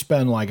 you'd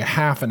spend like a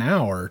half an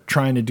hour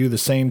trying to do the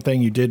same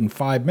thing you did in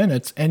 5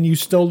 minutes, and you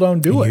still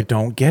don't do it. You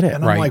don't get it.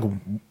 And I'm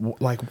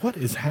like, what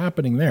is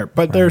happening there?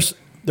 But there's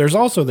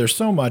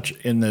so much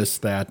in this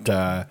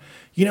that,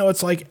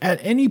 it's like at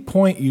any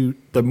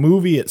point the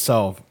movie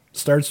itself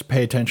starts to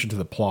pay attention to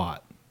the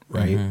plot,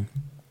 right? Mm-hmm.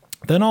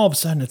 Then all of a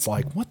sudden it's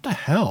like, what the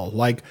hell?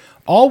 Like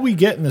all we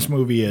get in this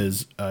movie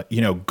is,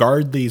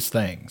 guard these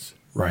things,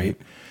 right?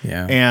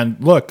 Yeah. And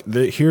look,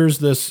 here's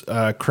this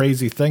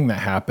crazy thing that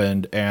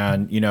happened.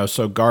 And,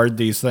 so guard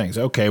these things.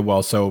 Okay.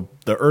 Well, so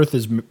the earth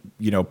is,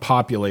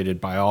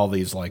 populated by all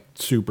these like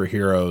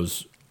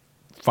superheroes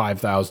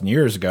 5,000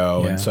 years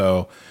ago. Yeah. And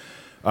so,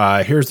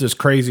 here's this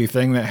crazy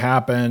thing that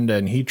happened,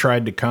 and he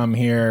tried to come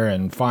here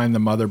and find the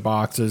mother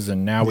boxes,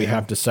 and now we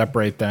have to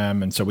separate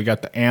them. And so we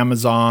got the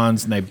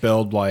Amazons, and they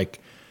build like,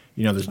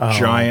 this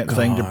giant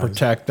thing to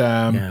protect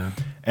them. Yeah.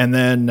 And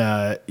then,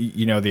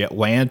 the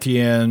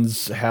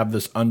Atlanteans have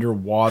this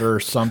underwater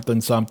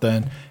something,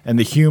 and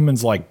the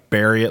humans like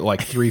bury it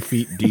like 3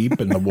 feet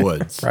deep in the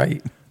woods.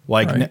 Right.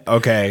 Like,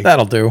 okay,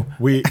 that'll do.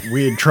 We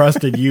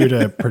entrusted you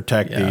to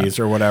protect these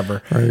or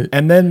whatever. Right.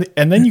 And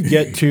then you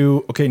get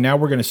to, okay, now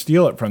we're going to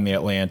steal it from the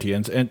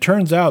Atlanteans. And it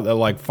turns out that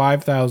like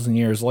 5,000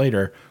 years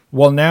later,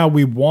 well, now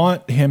we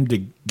want him to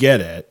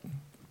get it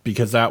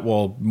because that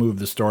will move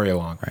the story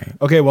along. Right.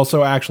 Okay, well,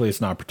 so actually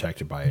it's not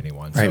protected by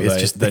anyone. So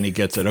right. Then he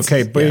gets it.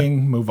 Okay,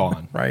 bing, move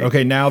on. Right.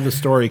 Okay, now the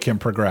story can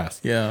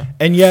progress. Yeah.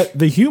 And yet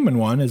the human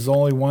one is the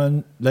only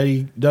one that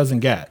he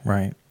doesn't get.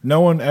 Right.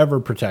 No one ever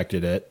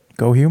protected it.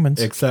 Go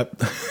humans.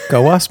 Except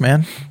go us,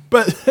 man.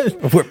 But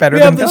we're better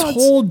we than have this gods.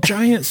 whole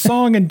giant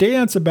song and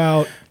dance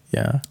about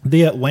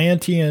the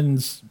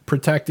Atlanteans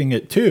protecting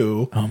it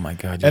too. Oh my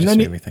God. You just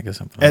made me think of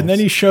something else. And then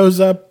he shows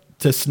up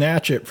to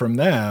snatch it from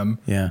them.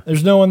 Yeah.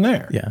 There's no one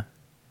there. Yeah.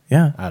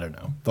 Yeah. I don't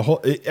know. The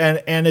whole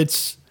and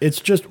it's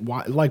just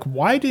why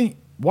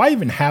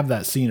even have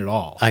that scene at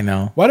all? I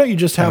know. Why don't you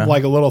just have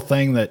like a little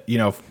thing that,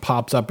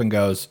 pops up and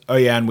goes, "Oh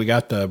yeah, and we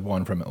got the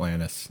one from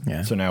Atlantis."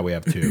 Yeah. So now we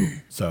have 2.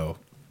 So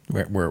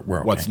We're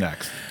okay. What's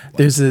next?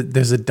 There's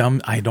a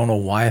dumb, I don't know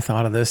why I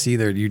thought of this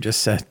either. You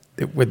just said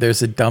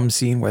there's a dumb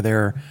scene where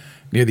they're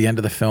near the end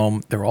of the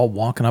film. They're all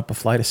walking up a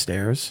flight of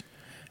stairs,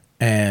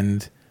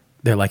 and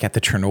they're like at the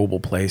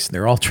Chernobyl place. And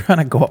they're all trying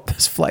to go up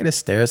this flight of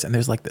stairs, and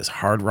there's like this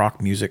hard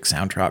rock music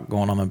soundtrack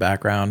going on in the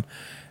background.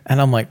 And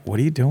I'm like, what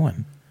are you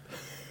doing?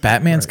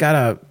 Batman's got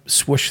a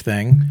swoosh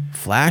thing.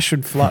 Flash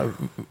would fly.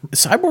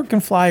 Cyborg can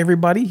fly,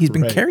 everybody. He's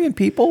been carrying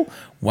people.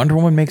 Wonder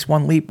Woman makes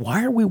one leap.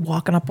 Why are we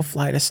walking up a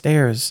flight of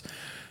stairs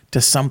to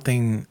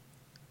something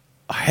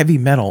heavy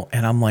metal,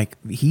 and I'm like,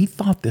 he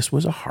thought this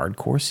was a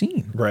hardcore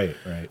scene. Right.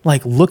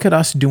 Like, look at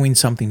us doing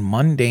something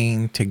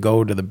mundane to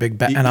go to the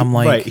big and I'm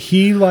like, right.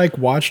 He like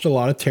watched a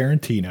lot of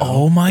Tarantino.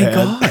 Oh my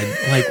god!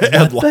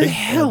 Like, what the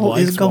hell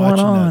is going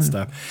on? That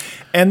stuff.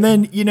 And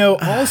then,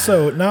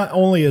 also, not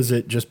only is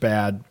it just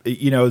bad,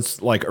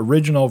 it's like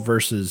original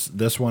versus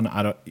this one.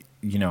 I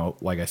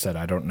don't, like I said,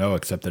 I don't know,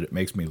 except that it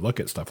makes me look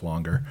at stuff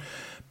longer.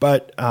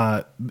 But,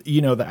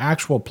 the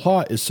actual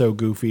plot is so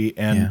goofy.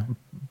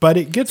 But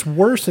it gets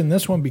worse in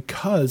this one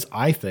because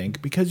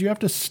you have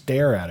to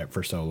stare at it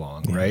for so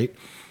long, right?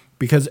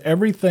 Because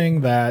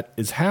everything that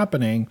is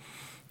happening,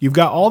 you've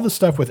got all the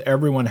stuff with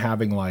everyone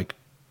having like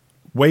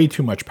way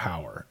too much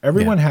power.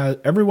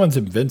 Everyone's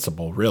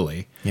invincible,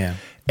 really. Yeah.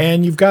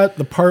 And you've got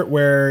the part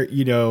where,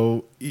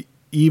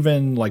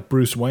 even like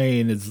Bruce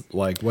Wayne is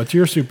like, what's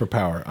your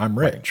superpower? I'm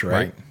rich,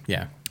 right?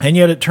 Yeah. And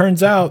yet it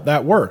turns out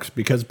that works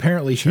because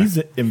apparently he's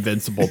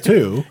invincible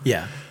too.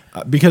 Yeah.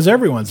 Because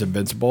everyone's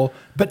invincible.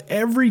 But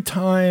every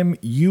time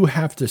you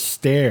have to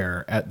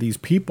stare at these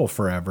people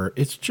forever,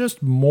 it's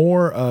just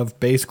more of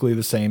basically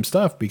the same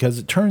stuff because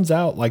it turns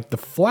out like the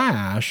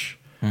Flash...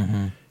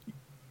 Mm-hmm.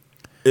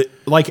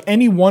 Like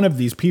any one of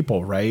these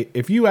people, right?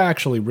 If you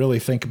actually really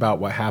think about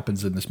what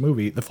happens in this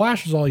movie, the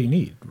Flash is all you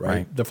need,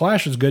 right? The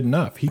Flash is good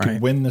enough. He can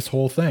win this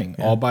whole thing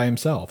all by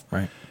himself.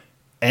 Right.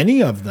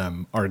 Any of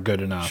them are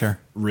good enough,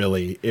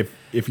 really.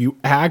 If you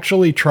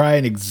actually try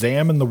and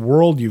examine the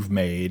world you've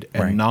made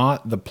and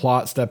not the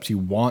plot steps you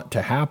want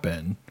to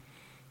happen,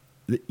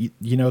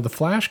 the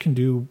Flash can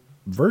do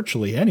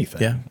virtually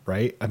anything,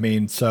 right? I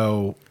mean,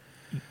 so...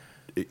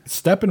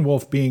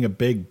 Steppenwolf being a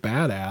big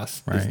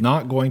badass is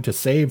not going to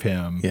save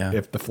him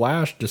if the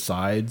Flash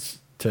decides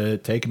to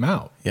take him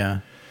out.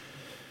 Yeah.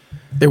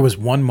 There was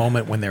one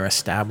moment when they're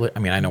established. I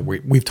mean, I know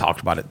we've talked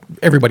about it.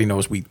 Everybody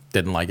knows we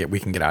didn't like it. We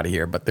can get out of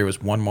here. But there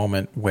was one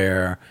moment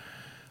where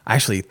I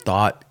actually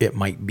thought it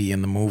might be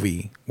in the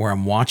movie where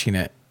I'm watching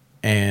it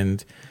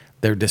and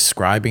they're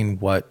describing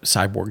what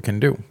Cyborg can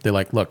do. They're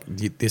like, look,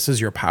 this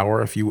is your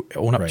power. If you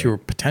own up to your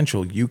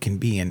potential, you can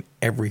be in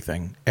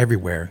everything,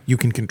 everywhere. You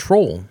can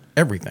control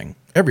everything,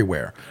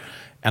 everywhere.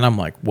 And I'm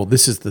like, well,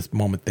 this is the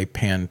moment they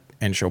pan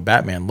and show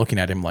Batman looking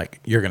at him like,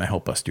 you're going to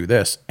help us do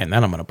this. And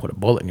then I'm going to put a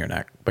bullet in your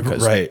neck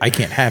because I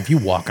can't have you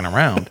walking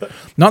around.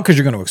 Not because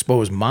you're going to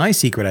expose my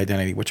secret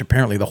identity, which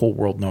apparently the whole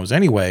world knows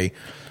anyway,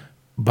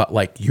 but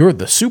like, you're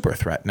the super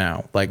threat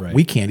now. Like,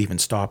 we can't even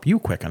stop you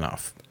quick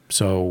enough.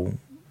 So...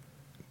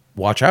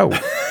 watch out,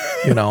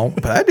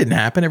 but that didn't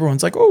happen.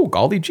 Everyone's like, oh,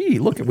 golly gee,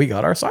 look, we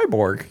got our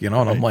Cyborg, and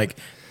I'm like,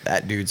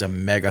 that dude's a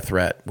mega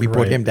threat. We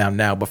put him down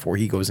now before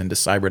he goes into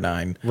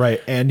Cyberdyne.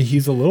 Right. And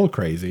he's a little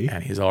crazy.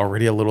 And he's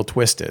already a little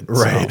twisted.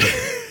 Right.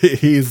 So.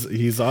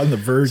 he's on the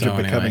verge of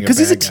becoming a bad guy. Because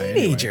he's a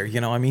teenager,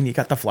 I mean, you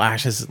got the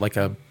Flash as like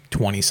a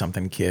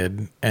 20-something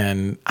kid.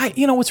 And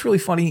what's really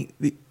funny,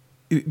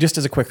 just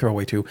as a quick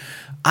throwaway too,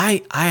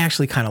 I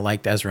actually kind of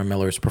liked Ezra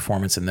Miller's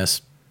performance in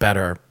this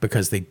better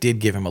because they did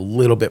give him a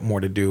little bit more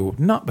to do,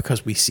 not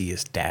because we see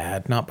his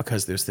dad, not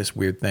because there's this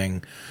weird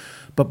thing,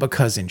 but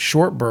because in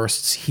short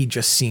bursts he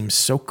just seems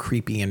so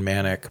creepy and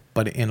manic,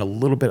 but in a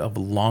little bit of a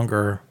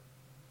longer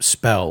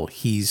spell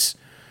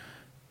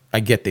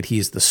I get that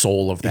he's the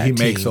soul of that team.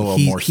 He makes a little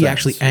more sense. He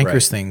actually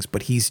anchors things,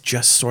 but he's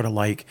just sort of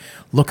like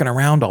looking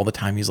around all the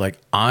time. He's like,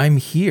 I'm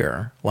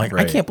here. Like,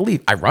 I can't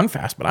believe I run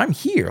fast, but I'm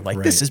here. Like,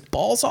 this is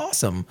balls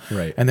awesome.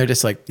 Right. And they're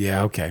just like,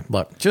 yeah, okay,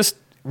 look, just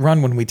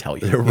run when we tell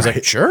you. He's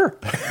like, sure.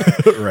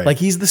 Like,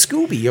 he's the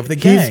Scooby of the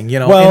gang,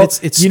 Well, and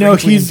it's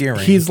endearing.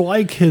 He's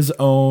like his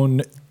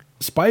own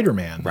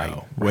Spider-Man,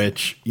 though,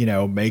 which,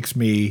 makes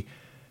me...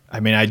 I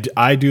mean,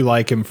 I do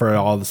like him for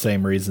all the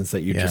same reasons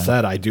that you just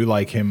said. I do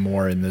like him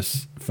more in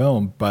this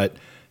film, but...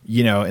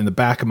 in the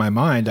back of my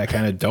mind, I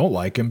kind of don't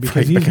like him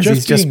because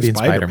he's just being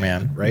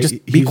Spider-Man, right?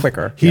 Just be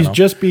quicker. He's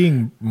just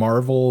being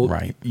Marvel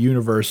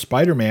Universe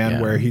Spider-Man,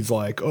 where he's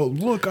like, "Oh,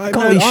 look, I'm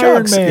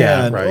Iron Man.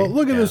 Yeah, oh,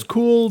 look at this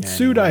cool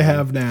suit I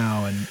have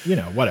now," and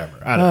whatever.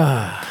 I don't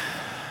know.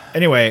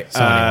 Anyway,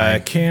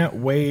 can't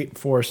wait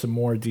for some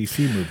more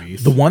DC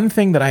movies. The one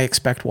thing that I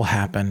expect will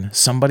happen: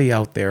 somebody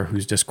out there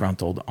who's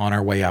disgruntled on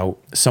our way out,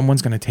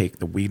 someone's going to take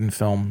the Whedon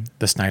film,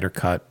 the Snyder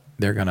Cut.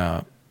 They're going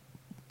to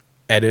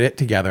edit it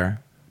together.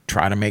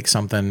 Try to make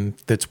something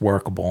that's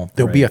workable.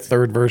 There'll be a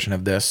third version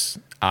of this.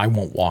 I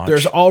won't watch.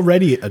 There's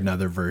already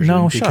another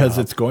version because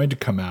it's going to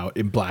come out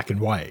in black and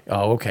white.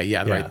 Oh, okay.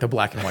 Yeah, right. The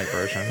black and white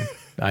version.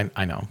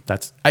 I know.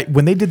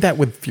 When they did that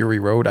with Fury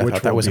Road, I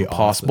thought that was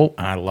impossible.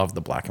 Awesome. And I love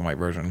the black and white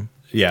version.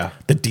 Yeah.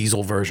 The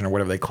diesel version or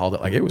whatever they called it.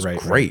 Like, it was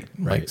great.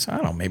 Like, so I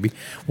don't know, maybe.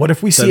 What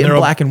if we see it in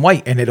black and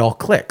white and it all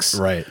clicks?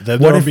 Right.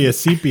 Then there'll be a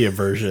sepia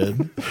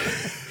version.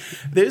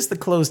 There's the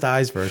closed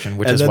eyes version,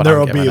 which and is what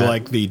I'm giving it. And then there'll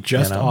be like the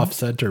just off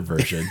center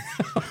version.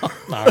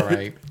 All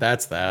right.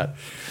 That's that.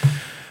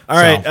 All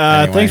right.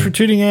 Anyway. Thanks for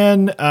tuning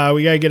in.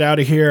 We got to get out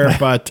of here.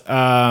 But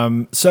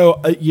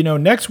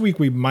next week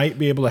we might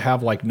be able to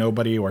have like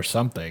nobody or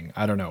something.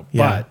 I don't know.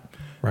 Yeah.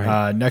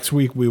 Right. Next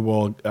week we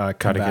will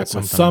come back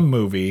with some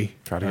movie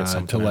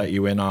to let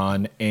you in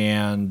on,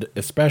 and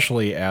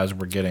especially as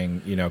we're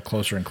getting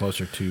closer and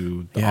closer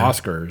to the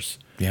Oscars,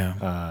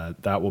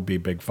 that will be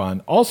big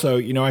fun. Also,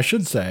 I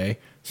should say,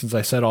 since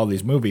I said all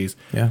these movies,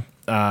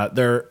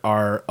 there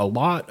are a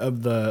lot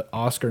of the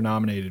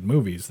Oscar-nominated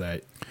movies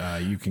that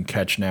you can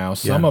catch now.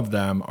 Some of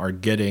them are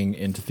getting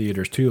into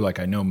theaters too. Like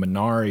I know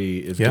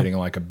Minari is getting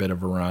like a bit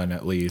of a run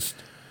at least.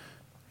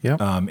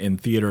 In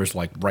theaters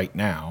like right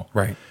now.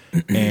 Right.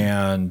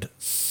 And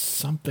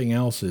something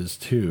else is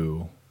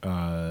too.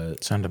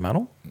 Sound of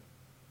Metal?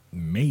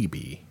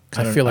 Maybe.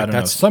 I feel like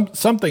that's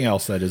something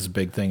else that is a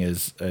big thing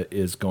is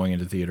going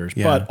into theaters.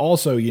 Yeah. But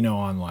also,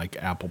 on like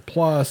Apple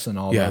Plus and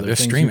all the other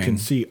things, streaming. You can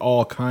see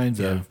all kinds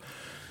of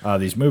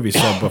these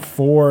movies. So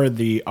before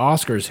the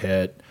Oscars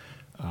hit,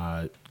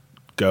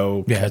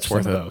 go catch some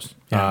of those.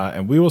 Yeah.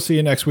 And we will see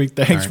you next week.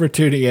 Thanks for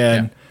tuning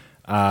in.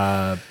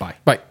 Bye.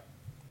 Bye.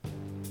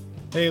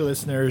 Hey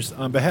listeners,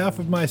 on behalf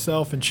of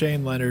myself and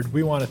Shane Leonard,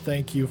 we want to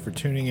thank you for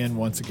tuning in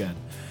once again.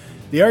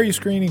 The Are You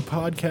Screening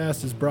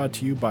podcast is brought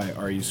to you by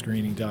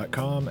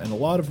areyouscreening.com and a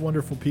lot of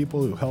wonderful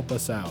people who help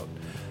us out.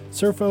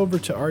 Surf over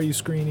to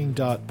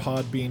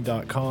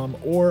areyouscreening.podbean.com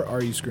or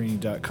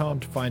areyouscreening.com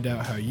to find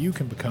out how you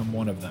can become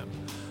one of them.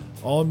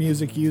 All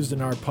music used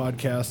in our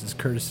podcast is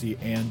courtesy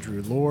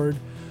Andrew Lord.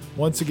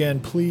 Once again,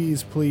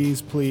 please,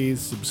 please, please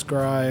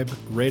subscribe,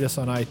 rate us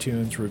on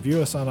iTunes, review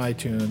us on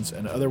iTunes,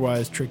 and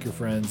otherwise trick your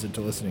friends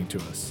into listening to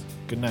us.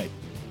 Good night.